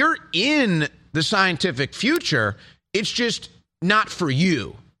 Folks, you're in the scientific future. It's just not for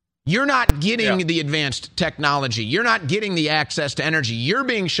you. You're not getting the advanced technology. You're not getting the access to energy. You're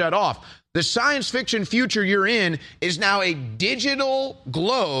being shut off. The science fiction future you're in is now a digital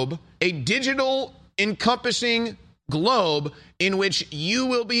globe, a digital encompassing globe in which you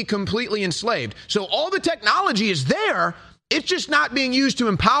will be completely enslaved. So all the technology is there. It's just not being used to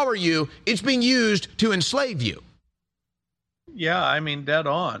empower you. It's being used to enslave you. Yeah, I mean, dead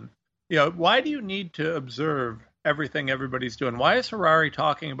on. Why do you need to observe everything everybody's doing? Why is Harari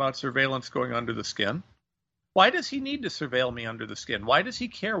talking about surveillance going under the skin? Why does he need to surveil me under the skin? Why does he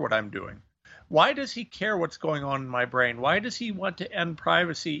care what I'm doing? Why does he care what's going on in my brain? Why does he want to end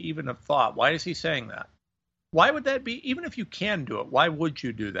privacy even of thought? Why is he saying that? Why would that be? Even if you can do it, why would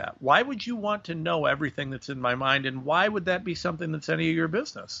you do that? Why would you want to know everything that's in my mind? And why would that be something that's any of your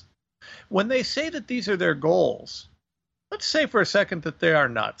business? When they say that these are their goals, let's say for a second that they are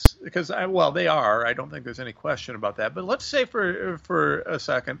nuts, because they are. I don't think there's any question about that. But let's say for a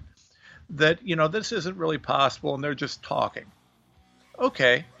second that, this isn't really possible and they're just talking.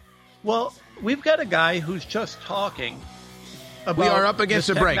 Okay, well, we've got a guy who's just talking about... We are up against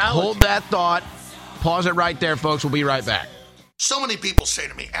a break. Hold that thought. Pause it right there, folks. We'll be right back. So many people say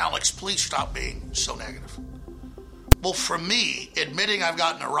to me, Alex, please stop being so negative. Well, for me, admitting I've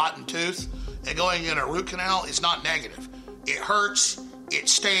gotten a rotten tooth and going in a root canal is not negative. It hurts. It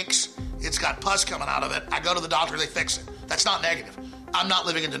stinks. It's got pus coming out of it. I go to the doctor, they fix it. That's not negative. I'm not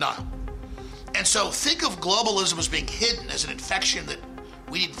living in denial. And so think of globalism as being hidden as an infection that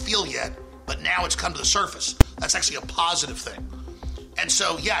we didn't feel yet, but now it's come to the surface. That's actually a positive thing. And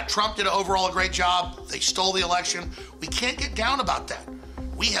so, Trump did overall a great job. They stole the election. We can't get down about that.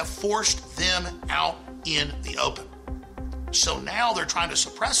 We have forced them out in the open. So now they're trying to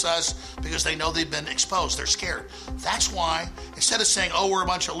suppress us because they know they've been exposed. They're scared. That's why, instead of saying, we're a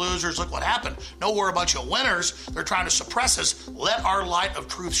bunch of losers, look what happened. No, we're a bunch of winners. They're trying to suppress us. Let our light of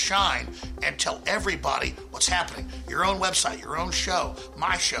truth shine and tell everybody what's happening. Your own website, your own show,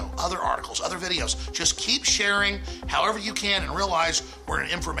 my show, other articles, other videos. Just keep sharing however you can and realize we're in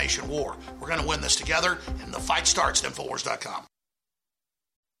an information war. We're going to win this together, and the fight starts at Infowars.com.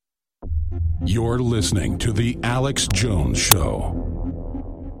 You're listening to The Alex Jones Show.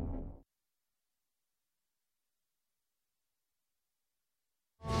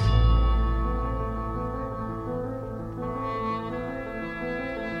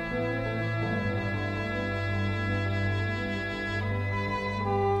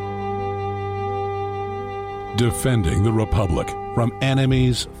 Defending the Republic from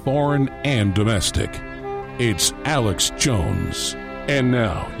enemies, foreign and domestic. It's Alex Jones. And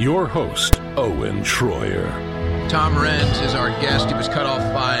now, your host, Owen Schroyer. Tom Renz is our guest. He was cut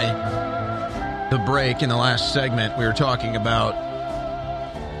off by the break in the last segment. We were talking about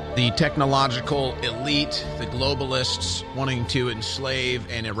the technological elite, the globalists wanting to enslave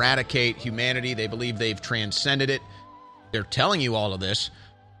and eradicate humanity. They believe they've transcended it. They're telling you all of this.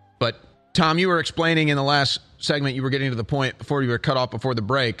 But, Tom, you were explaining in the last segment, you were getting to the point before you were cut off before the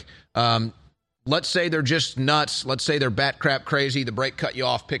break. Let's say they're just nuts. Let's say they're bat crap crazy. The break cut you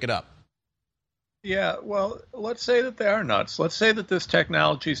off. Pick it up. Yeah, well, let's say that they are nuts. Let's say that this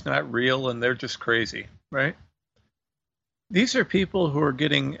technology is not real and they're just crazy, right? These are people who are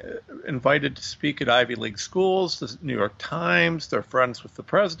getting invited to speak at Ivy League schools, the New York Times. They're friends with the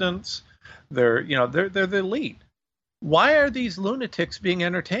presidents. They're the elite. Why are these lunatics being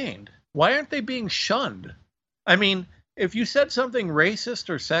entertained? Why aren't they being shunned? I mean, if you said something racist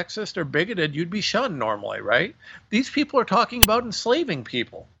or sexist or bigoted, you'd be shunned normally, right? These people are talking about enslaving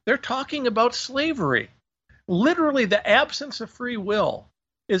people. They're talking about slavery. Literally, the absence of free will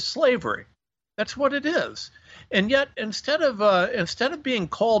is slavery. That's what it is. And yet, instead of being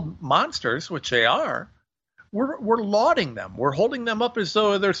called monsters, which they are, we're lauding them. We're holding them up as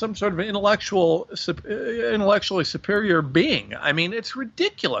though they're some sort of intellectually superior being. I mean, it's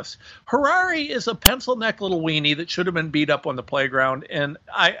ridiculous. Harari is a pencil-neck little weenie that should have been beat up on the playground. And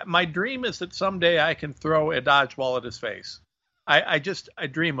my dream is that someday I can throw a dodgeball at his face. I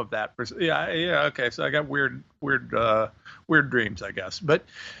dream of that. Yeah. Okay. So I got weird dreams, I guess. But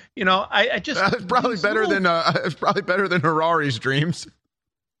I just it's probably better than Harari's dreams.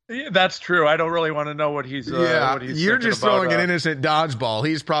 Yeah, that's true. I don't really want to know what he's. You're just throwing an innocent dodgeball.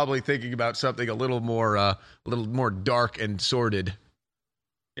 He's probably thinking about something a little more dark and sordid.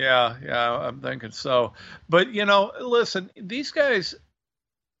 Yeah, I'm thinking so. But listen, these guys.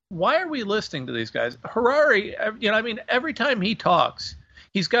 Why are we listening to these guys? Harari, every time he talks,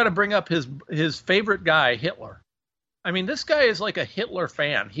 he's got to bring up his favorite guy, Hitler. I mean, this guy is like a Hitler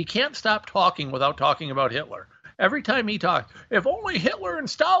fan. He can't stop talking without talking about Hitler. Every time he talks, if only Hitler and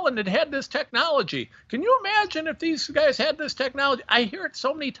Stalin had this technology. Can you imagine if these guys had this technology? I hear it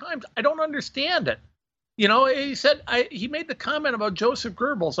so many times. I don't understand it. He said, he made the comment about Joseph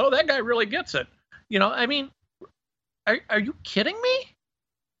Goebbels. Oh, that guy really gets it. Are you kidding me?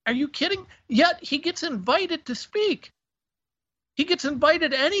 Are you kidding? Yet he gets invited to speak. He gets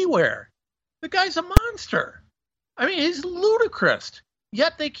invited anywhere. The guy's a monster. I mean, he's ludicrous.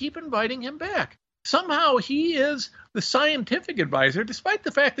 Yet they keep inviting him back. Somehow he is the scientific advisor, despite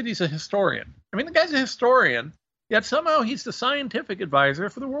the fact that he's a historian. I mean, the guy's a historian, yet somehow he's the scientific advisor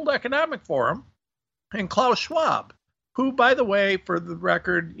for the World Economic Forum and Klaus Schwab, who, by the way, for the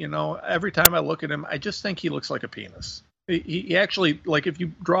record, every time I look at him, I just think he looks like a penis. He actually, like, if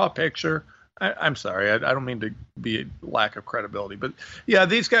you draw a picture, I'm sorry, I don't mean to be a lack of credibility, but yeah,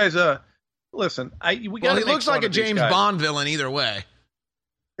 these guys, listen, he looks like a James Bond villain either way.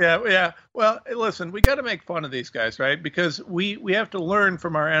 Yeah. Well, listen, we got to make fun of these guys, right? Because we have to learn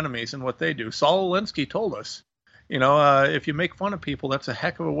from our enemies and what they do. Saul Alinsky told us, if you make fun of people, that's a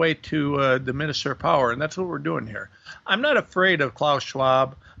heck of a way to diminish their power, and that's what we're doing here. I'm not afraid of Klaus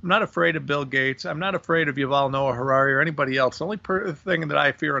Schwab. I'm not afraid of Bill Gates. I'm not afraid of Yuval Noah Harari or anybody else. The only thing that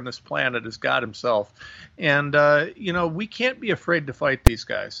I fear on this planet is God himself. And, we can't be afraid to fight these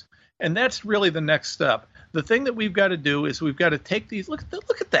guys. And that's really the next step. The thing that we've got to do is we've got to take these. Look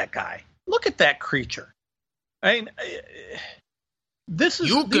at that guy. Look at that creature. I mean,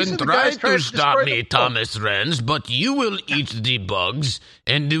 You can try to stop me, Thomas Renz, but you will eat the bugs,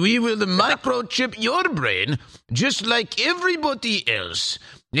 and we will microchip your brain just like everybody else.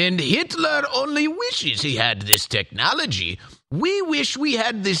 And Hitler only wishes he had this technology. We wish we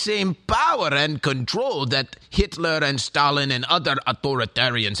had the same power and control that Hitler and Stalin and other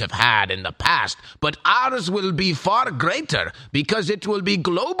authoritarians have had in the past, but ours will be far greater because it will be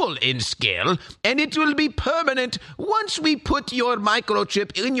global in scale, and it will be permanent once we put your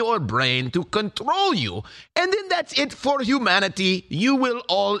microchip in your brain to control you. And then that's it for humanity. You will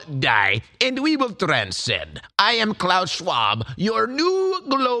all die, and we will transcend. I am Klaus Schwab, your new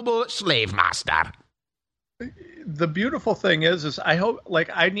global slave master. The beautiful thing is I hope,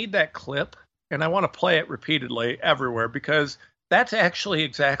 I need that clip and I want to play it repeatedly everywhere because that's actually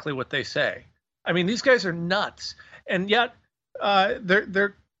exactly what they say. I mean, these guys are nuts, and yet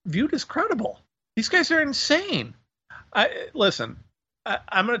they're viewed as credible. These guys are insane. I'm going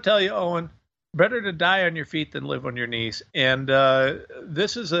to tell you, Owen, better to die on your feet than live on your knees. And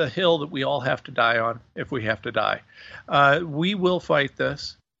this is a hill that we all have to die on if we have to die. We will fight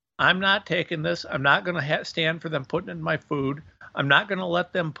this. I'm not taking this. I'm not going to stand for them putting it in my food. I'm not going to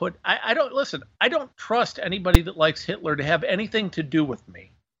let them put. I don't trust anybody that likes Hitler to have anything to do with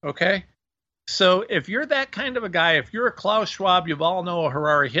me. Okay? So if you're that kind of a guy, if you're a Klaus Schwab, Yuval Noah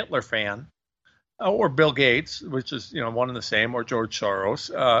Harari Hitler fan, or Bill Gates, which is, one and the same, or George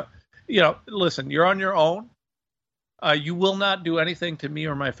Soros, listen, you're on your own. You will not do anything to me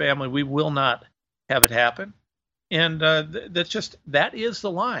or my family. We will not have it happen. And that is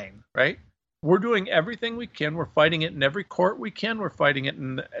the line, right? We're doing everything we can. We're fighting it in every court we can. We're fighting it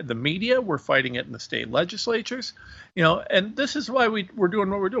in the media. We're fighting it in the state legislatures, and this is why we're doing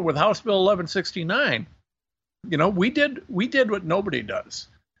what we're doing with House Bill 1169. We did what nobody does.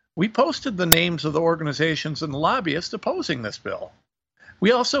 We posted the names of the organizations and the lobbyists opposing this bill.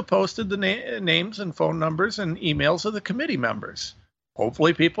 We also posted the names and phone numbers and emails of the committee members.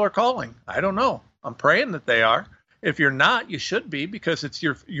 Hopefully people are calling. I don't know. I'm praying that they are. If you're not, you should be, because it's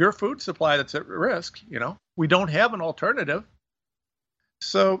your food supply that's at risk. We don't have an alternative.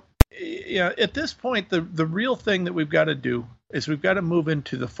 So, at this point, the real thing that we've got to do is we've got to move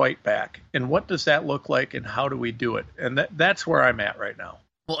into the fight back. And what does that look like, and how do we do it? And that's where I'm at right now.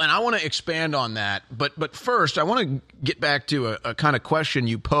 Well, and I want to expand on that, but first I want to get back to a kind of question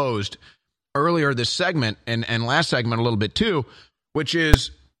you posed earlier this segment and last segment a little bit too, which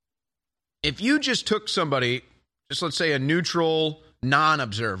is if you just took somebody, just let's say a neutral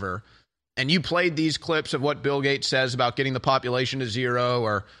non-observer, and you played these clips of what Bill Gates says about getting the population to zero,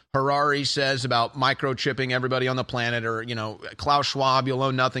 or Harari says about microchipping everybody on the planet, or, Klaus Schwab, you'll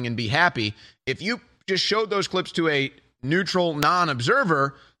own nothing and be happy. If you just showed those clips to a neutral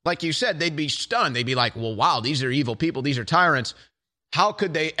non-observer, like you said, they'd be stunned. They'd be like, well, wow, these are evil people. These are tyrants. How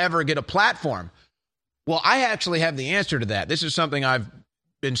could they ever get a platform? Well, I actually have the answer to that. This is something I've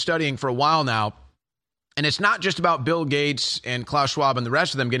been studying for a while now. And it's not just about Bill Gates and Klaus Schwab and the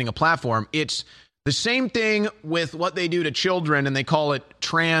rest of them getting a platform. It's the same thing with what they do to children, and they call it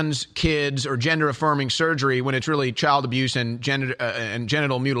trans kids or gender-affirming surgery when it's really child abuse and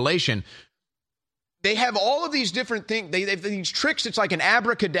genital mutilation. They have all of these different things. They have these tricks. It's like an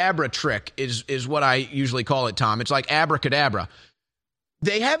abracadabra trick is what I usually call it, Tom. It's like abracadabra.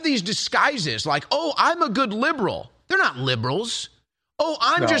 They have these disguises like, oh, I'm a good liberal. They're not liberals. Oh,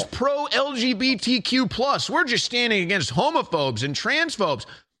 I'm just pro-LGBTQ+. We're just standing against homophobes and transphobes.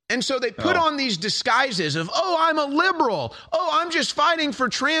 And so they put on these disguises of, oh, I'm a liberal. Oh, I'm just fighting for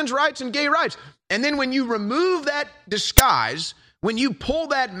trans rights and gay rights. And then when you remove that disguise, when you pull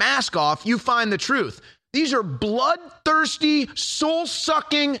that mask off, you find the truth. These are bloodthirsty,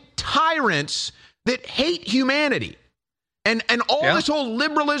 soul-sucking tyrants that hate humanity. And all this whole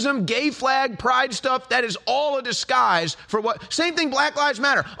liberalism, gay flag, pride stuff, that is all a disguise for what? Same thing, Black Lives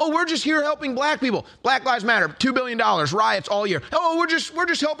Matter. Oh, we're just here helping black people. Black Lives Matter, $2 billion, riots all year. Oh, we're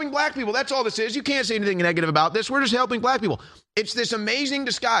just helping black people. That's all this is. You can't say anything negative about this. We're just helping black people. It's this amazing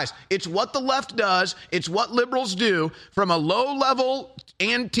disguise. It's what the left does. It's what liberals do, from a low-level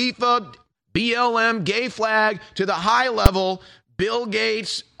Antifa, BLM, gay flag, to the high-level Bill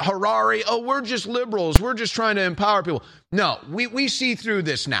Gates, Harari. Oh, we're just liberals. We're just trying to empower people. No, we see through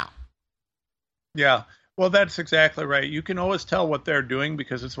this now. Yeah, well, that's exactly right. You can always tell what they're doing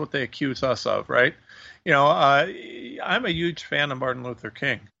because it's what they accuse us of, right? I'm a huge fan of Martin Luther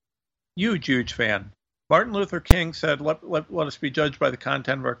King. Huge fan. Martin Luther King said, let us be judged by the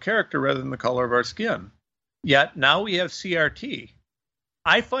content of our character rather than the color of our skin. Yet now we have CRT.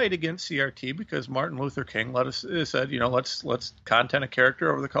 I fight against CRT because Martin Luther King said, let's content a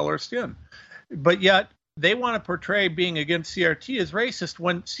character over the color of skin. But yet they want to portray being against CRT as racist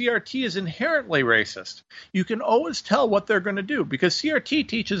when CRT is inherently racist. You can always tell what they're going to do because CRT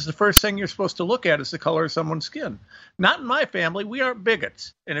teaches the first thing you're supposed to look at is the color of someone's skin. Not in my family. We aren't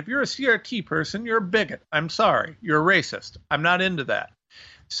bigots. And if you're a CRT person, you're a bigot. I'm sorry. You're a racist. I'm not into that.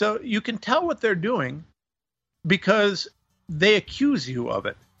 So you can tell what they're doing because they accuse you of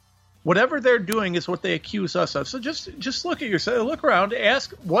it. Whatever they're doing is what they accuse us of. So just look at yourself, look around,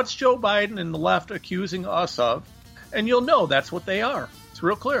 ask what's Joe Biden and the left accusing us of, and you'll know that's what they are. It's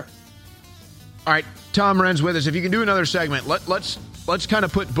real clear. All right, Tom Renz with us. If you can do another segment, let's kind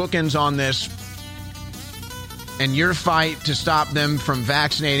of put bookends on this and your fight to stop them from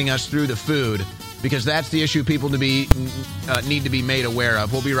vaccinating us through the food, because that's the issue people need to be made aware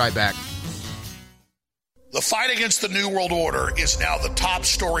of. We'll be right back. The fight against the New World Order is now the top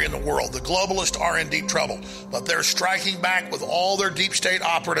story in the world. The globalists are in deep trouble, but they're striking back with all their deep state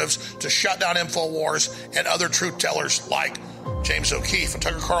operatives to shut down InfoWars and other truth tellers like James O'Keefe and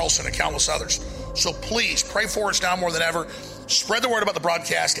Tucker Carlson and countless others. So please pray for us now more than ever. Spread the word about the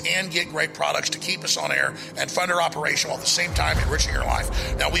broadcast and get great products to keep us on air and fund our operation while at the same time enriching your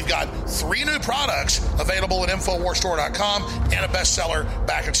life. Now, we've got 3 new products available at InfoWarsStore.com and a bestseller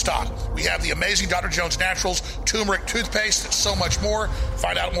back in stock. We have the amazing Dr. Jones Naturals turmeric toothpaste and so much more.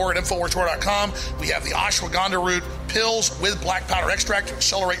 Find out more at InfoWarsStore.com. We have the ashwagandha root pills with black powder extract to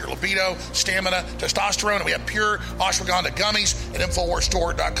accelerate your libido, stamina, testosterone. And we have pure ashwagandha gummies at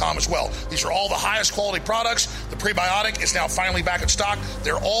InfoWarsStore.com as well. These are all the highest quality products. The prebiotic is now finally back in stock.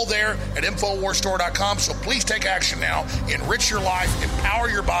 They're all there at InfoWarsStore.com. So please take action now. Enrich your life, empower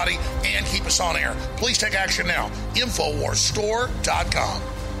your body, and keep us on air. Please take action now. InfoWarsStore.com.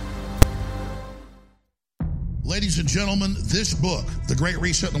 Ladies and gentlemen, this book, The Great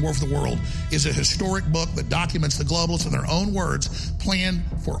Reset and the War for the World, is a historic book that documents the globalists in their own words plan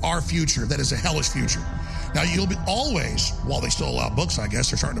for our future. That is a hellish future. Now, you'll be always, while they still allow books, I guess,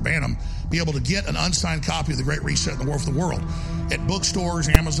 they're starting to ban them, be able to get an unsigned copy of The Great Reset and the War for the World at bookstores,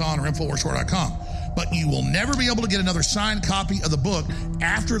 Amazon, or InfoWarsStore.com. But you will never be able to get another signed copy of the book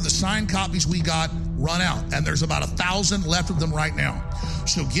after the signed copies we got run out. And there's about 1,000 left of them right now.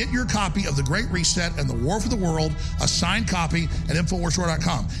 So get your copy of The Great Reset and The War for the World, a signed copy at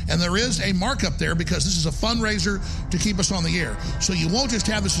InfoWarsStore.com. And there is a markup there because this is a fundraiser to keep us on the air. So you won't just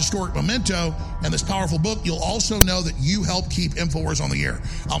have this historic memento and this powerful book, you'll also know that you help keep InfoWars on the air.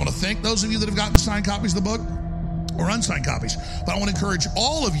 I want to thank those of you that have gotten signed copies of the book or unsigned copies. But I want to encourage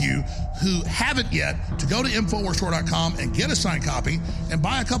all of you who haven't yet to go to InfoWarsStore.com and get a signed copy and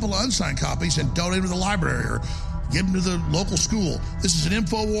buy a couple of unsigned copies and donate them to the library or give them to the local school. This is an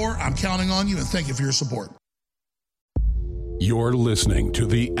info war. I'm counting on you, and thank you for your support. You're listening to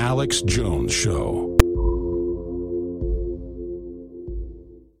The Alex Jones Show.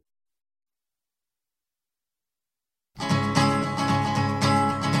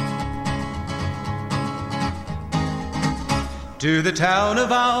 To the town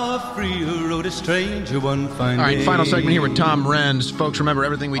of our free rode a stranger one fine day. All right, final segment here with Tom Renz. Folks, remember,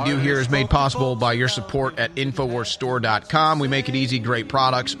 everything we do here is made possible by your support at InfoWarsStore.com. We make it easy, great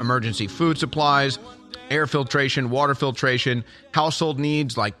products, emergency food supplies, air filtration, water filtration, household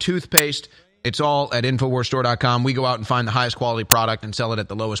needs like toothpaste. It's all at InfoWarsStore.com. We go out and find the highest quality product and sell it at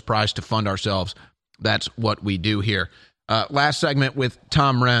the lowest price to fund ourselves. That's what we do here. Last segment with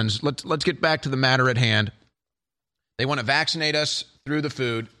Tom Renz. Let's get back to the matter at hand. They want to vaccinate us through the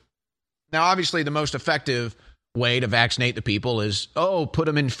food. Now, obviously, the most effective way to vaccinate the people is, put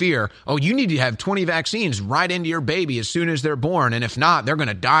them in fear. Oh, you need to have 20 vaccines right into your baby as soon as they're born. And if not, they're going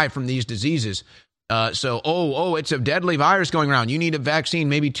to die from these diseases. It's a deadly virus going around. You need a vaccine,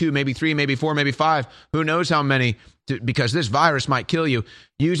 maybe 2, maybe 3, maybe 4, maybe 5. Who knows how many, because this virus might kill you.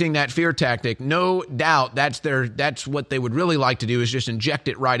 Using that fear tactic, no doubt that's what they would really like to do, is just inject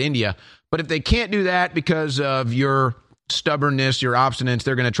it right into you. But if they can't do that because of your stubbornness, your obstinance,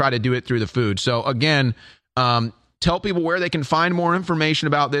 they're going to try to do it through the food. So again, tell people where they can find more information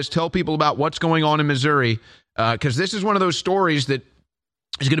about this. Tell people about what's going on in Missouri, because this is one of those stories that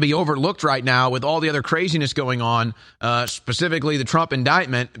is going to be overlooked right now with all the other craziness going on, specifically the Trump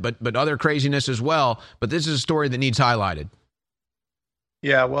indictment, but other craziness as well. But this is a story that needs highlighted.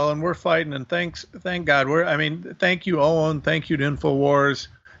 Yeah, well, and we're fighting, and thank God. Thank you, Owen. Thank you to InfoWars.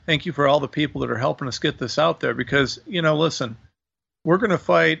 Thank you for all the people that are helping us get this out there, because, listen, we're going to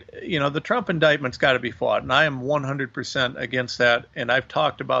fight. The Trump indictment's got to be fought, and I am 100% against that. And I've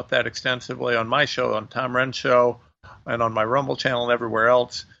talked about that extensively on my show, on Tom Renz Show, and on my Rumble channel and everywhere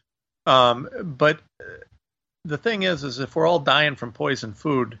else. But the thing is if we're all dying from poisoned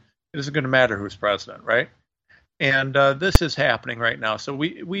food, it isn't going to matter who's president, right? And this is happening right now. So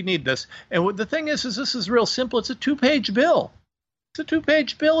we need this. And the thing is this is real simple. It's a 2-page bill. It's a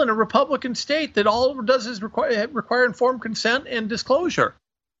 2-page bill in a Republican state that all it does is require informed consent and disclosure.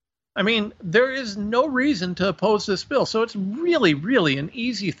 I mean, there is no reason to oppose this bill. So it's really, really an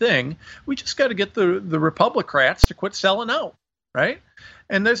easy thing. We just got to get the Republicrats to quit selling out, right?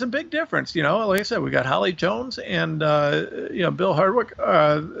 And there's a big difference. Like I said, we got Holly Jones and, Bill Hardwick,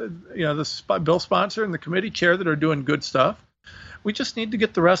 the bill sponsor and the committee chair that are doing good stuff. We just need to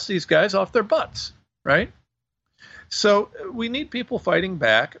get the rest of these guys off their butts, right? So we need people fighting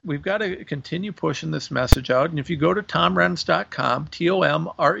back. We've got to continue pushing this message out. And if you go to TomRenz.com,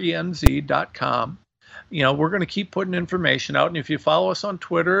 TOMRENZ.com, we're going to keep putting information out. And if you follow us on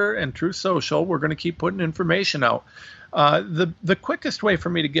Twitter and Truth Social, we're going to keep putting information out. The quickest way for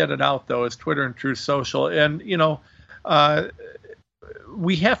me to get it out, though, is Twitter and Truth Social. And,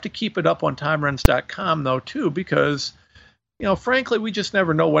 we have to keep it up on TomRenz.com, though, too, because frankly, we just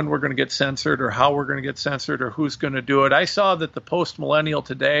never know when we're going to get censored or how we're going to get censored or who's going to do it. I saw that the Post Millennial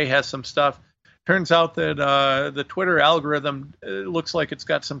today has some stuff. Turns out that the Twitter algorithm looks like it's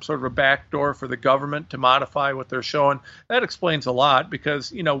got some sort of a backdoor for the government to modify what they're showing. That explains a lot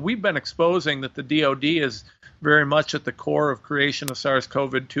because, we've been exposing that the DOD is very much at the core of creation of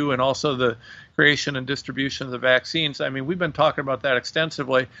SARS-CoV-2 and also the creation and distribution of the vaccines. I mean, we've been talking about that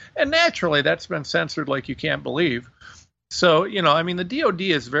extensively. And naturally, that's been censored like you can't believe. So, the DOD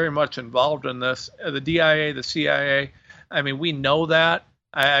is very much involved in this. The DIA, the CIA, we know that.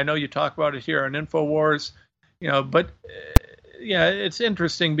 I know you talk about it here on InfoWars, but it's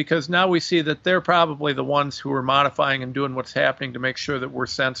interesting because now we see that they're probably the ones who are modifying and doing what's happening to make sure that we're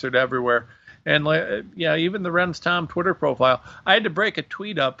censored everywhere. And even the Renz Tom Twitter profile, I had to break a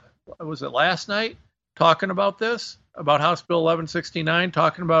tweet up. Was it last night? Talking about this, about House Bill 1169,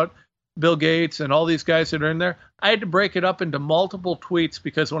 talking about Bill Gates and all these guys that are in there. I had to break it up into multiple tweets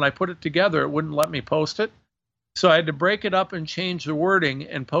because when I put it together, it wouldn't let me post it. So I had to break it up and change the wording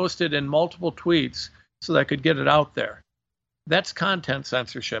and post it in multiple tweets so that I could get it out there. That's content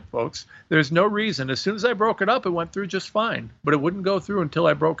censorship, folks. There's no reason. As soon as I broke it up, it went through just fine, but it wouldn't go through until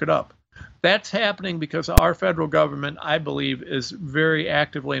I broke it up. That's happening because our federal government, I believe, is very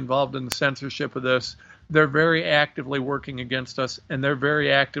actively involved in the censorship of this. They're very actively working against us, and they're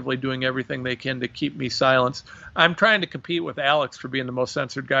very actively doing everything they can to keep me silenced. I'm trying to compete with Alex for being the most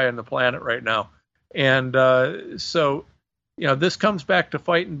censored guy on the planet right now. And so, this comes back to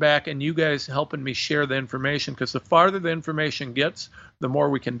fighting back and you guys helping me share the information, because the farther the information gets, the more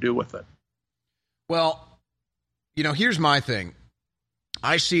we can do with it. Well, here's my thing.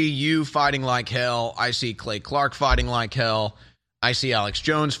 I see you fighting like hell. I see Clay Clark fighting like hell. I see Alex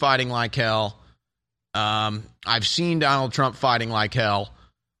Jones fighting like hell. I've seen Donald Trump fighting like hell.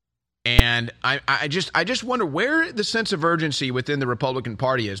 And I just wonder where the sense of urgency within the Republican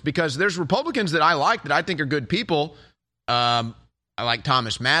Party is, because there's Republicans that I like, that I think are good people. I like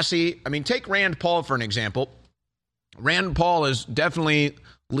Thomas Massey. I mean, take Rand Paul for an example. Rand Paul is definitely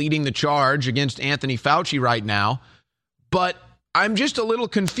leading the charge against Anthony Fauci right now, but I'm just a little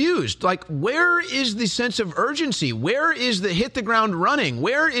confused. Like, where is the sense of urgency? Where is the hit the ground running?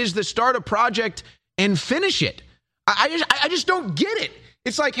 Where is the start a project and finish it? I just don't get it.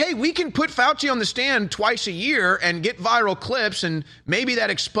 It's like, hey, we can put Fauci on the stand twice a year and get viral clips, and maybe that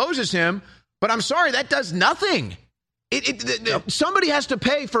exposes him. But I'm sorry, that does nothing. Somebody has to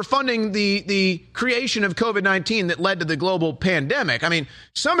pay for funding the creation of COVID-19 that led to the global pandemic. I mean,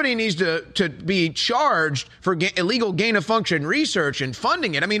 somebody needs to be charged for illegal gain-of-function research and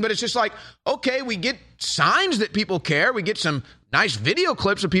funding it. I mean, but it's just like, okay, we get signs that people care. We get some nice video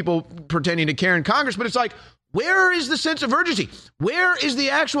clips of people pretending to care in Congress. But it's like, where is the sense of urgency? Where is the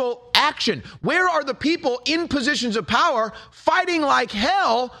actual action? Where are the people in positions of power fighting like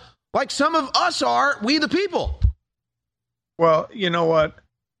hell, like some of us are, we the people? Well, you know what?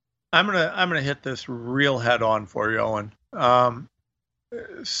 I'm gonna hit this real head on for you, Owen.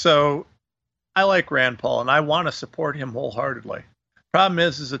 So I like Rand Paul, and I want to support him wholeheartedly. Problem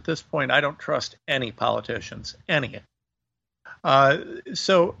is at this point, I don't trust any politicians, any.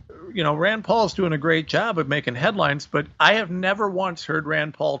 So, Rand Paul's doing a great job of making headlines, but I have never once heard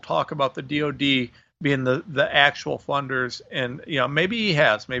Rand Paul talk about the DOD being the actual funders. And, maybe he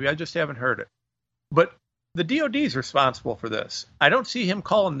has, maybe I just haven't heard it. But the DOD is responsible for this. I don't see him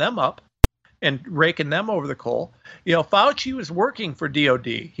calling them up and raking them over the coal. Fauci was working for DOD.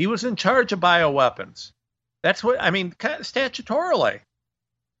 He was in charge of bioweapons. That's what, statutorily.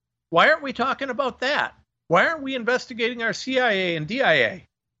 Why aren't we talking about that? Why aren't we investigating our CIA and DIA?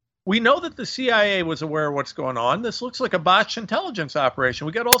 We know that the CIA was aware of what's going on. This looks like a botched intelligence operation.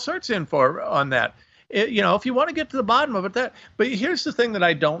 We got all sorts of info on that. If you want to get to the bottom of it, but here's the thing that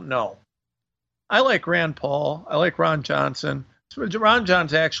I don't know. I like Rand Paul. I like Ron Johnson. Ron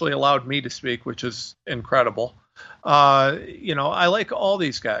Johnson actually allowed me to speak, which is incredible. I like all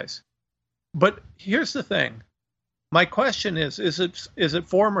these guys. But here's the thing. My question is it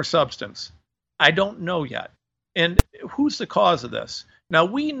form or substance? I don't know yet. And who's the cause of this? Now,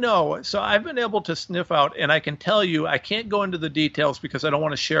 we know, so I've been able to sniff out, and I can tell you, I can't go into the details because I don't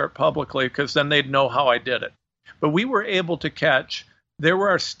want to share it publicly, because then they'd know how I did it. But we were able to catch, there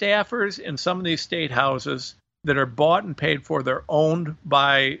were staffers in some of these state houses that are bought and paid for. They're owned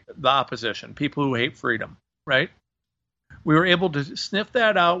by the opposition, people who hate freedom, right? We were able to sniff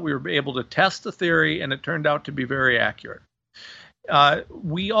that out. We were able to test the theory, and it turned out to be very accurate.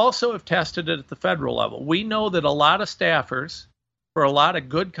 We also have tested it at the federal level. We know that a lot of staffers for a lot of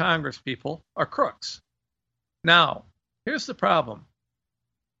good Congress people are crooks. Now, here's the problem.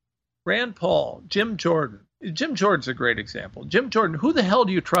 Rand Paul, Jim Jordan. Jim Jordan's a great example. Jim Jordan, who the hell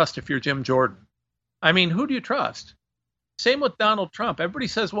do you trust if you're Jim Jordan? I mean, who do you trust? Same with Donald Trump. Everybody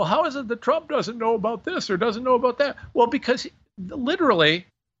says, well, how is it that Trump doesn't know about this or doesn't know about that? Well, because literally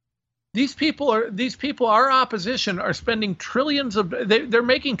these people, our opposition, are spending they're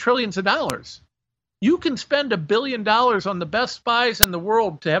making trillions of dollars. You can spend $1 billion on the best spies in the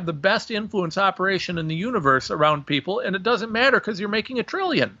world to have the best influence operation in the universe around people, and it doesn't matter because you're making $1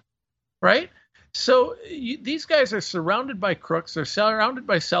 trillion, right? So these guys are surrounded by crooks, they're surrounded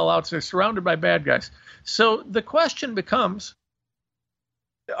by sellouts, they're surrounded by bad guys. So the question becomes,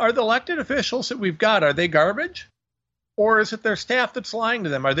 are the elected officials that we've got, are they garbage? Or is it their staff that's lying to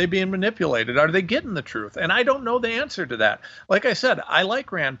them? Are they being manipulated? Are they getting the truth? And I don't know the answer to that. Like I said, I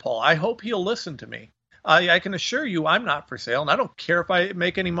like Rand Paul. I hope he'll listen to me. I can assure you I'm not for sale, and I don't care if I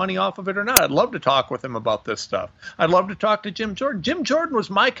make any money off of it or not. I'd love to talk with him about this stuff. I'd love to talk to Jim Jordan. Jim Jordan was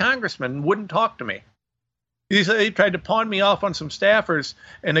my congressman and wouldn't talk to me. He tried to pawn me off on some staffers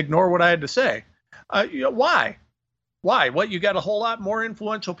and ignore what I had to say. Why? Why? What, you got a whole lot more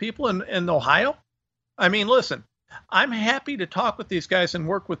influential people in Ohio? I mean, listen, I'm happy to talk with these guys and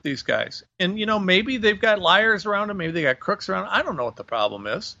work with these guys. And, maybe they've got liars around them. Maybe they got crooks around them. I don't know what the problem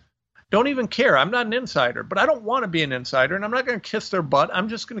is. don't even care. I'm not an insider, but I don't want to be an insider, and I'm not going to kiss their butt. I'm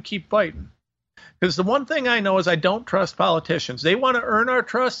just going to keep fighting. Because the one thing I know is I don't trust politicians. They want to earn our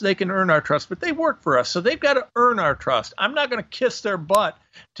trust. They can earn our trust, but they work for us, so they've got to earn our trust. I'm not going to kiss their butt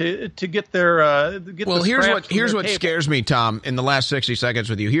to get their get. Well, the here's what scares me, Tom. In the last 60 seconds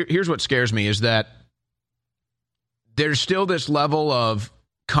with you, here's what scares me is that there's still this level of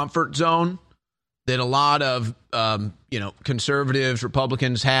comfort zone that a lot of conservatives,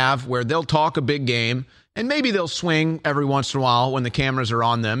 Republicans have, where they'll talk a big game and maybe they'll swing every once in a while when the cameras are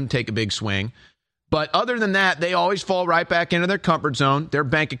on them, take a big swing. But other than that, they always fall right back into their comfort zone. Their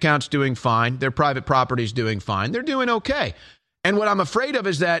bank account's doing fine. Their private property's doing fine. They're doing okay. And what I'm afraid of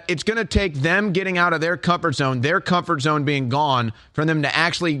is that it's going to take them getting out of their comfort zone being gone, for them to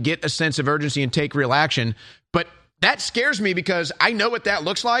actually get a sense of urgency and take real action. But that scares me because I know what that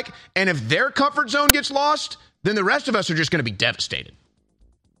looks like. And if their comfort zone gets lost, then the rest of us are just going to be devastated.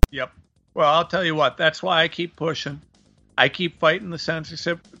 Yep. Well, I'll tell you what, that's why I keep pushing. I keep fighting the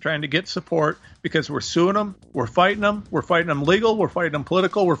censorship, trying to get support, because we're suing them, we're fighting them legal, we're fighting them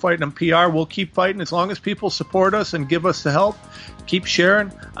political, we're fighting them PR. We'll keep fighting as long as people support us and give us the help. Keep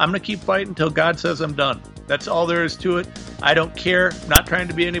sharing. I'm going to keep fighting until God says I'm done. That's all there is to it. I don't care. Not trying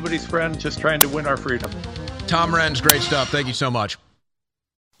to be anybody's friend, just trying to win our freedom. Tom Renz, great stuff. Thank you so much.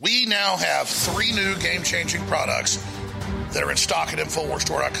 We now have 3 new game-changing products that are in stock at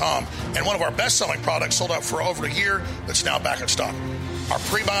InfoWarsStore.com. And one of our best-selling products sold out for over a year that's now back in stock. Our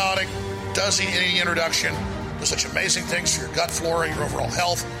prebiotic does any introduction. Does such amazing things for your gut flora, your overall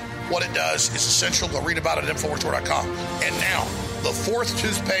health. What it does is essential. Go read about it at InfoWarsStore.com. And now, the 4th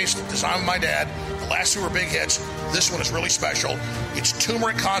toothpaste designed by my dad. The last 2 were big hits. This one is really special. It's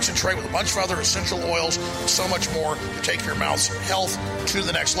turmeric concentrate with a bunch of other essential oils and so much more to take your mouth's health to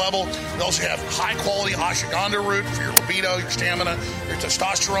the next level. We also have high-quality ashwagandha root for your libido, your stamina, your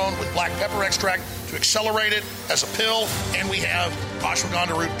testosterone with black pepper extract to accelerate it as a pill. And we have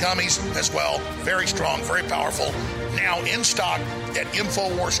ashwagandha root gummies as well. Very strong, very powerful. Now in stock at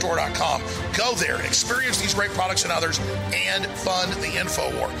InfoWarsStore.com. Go there and experience these great products and others and fund the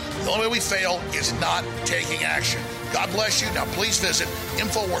InfoWar. The only way we fail is not taking action. God bless you. Now please visit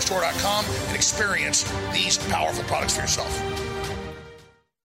InfoWarsStore.com and experience these powerful products for yourself.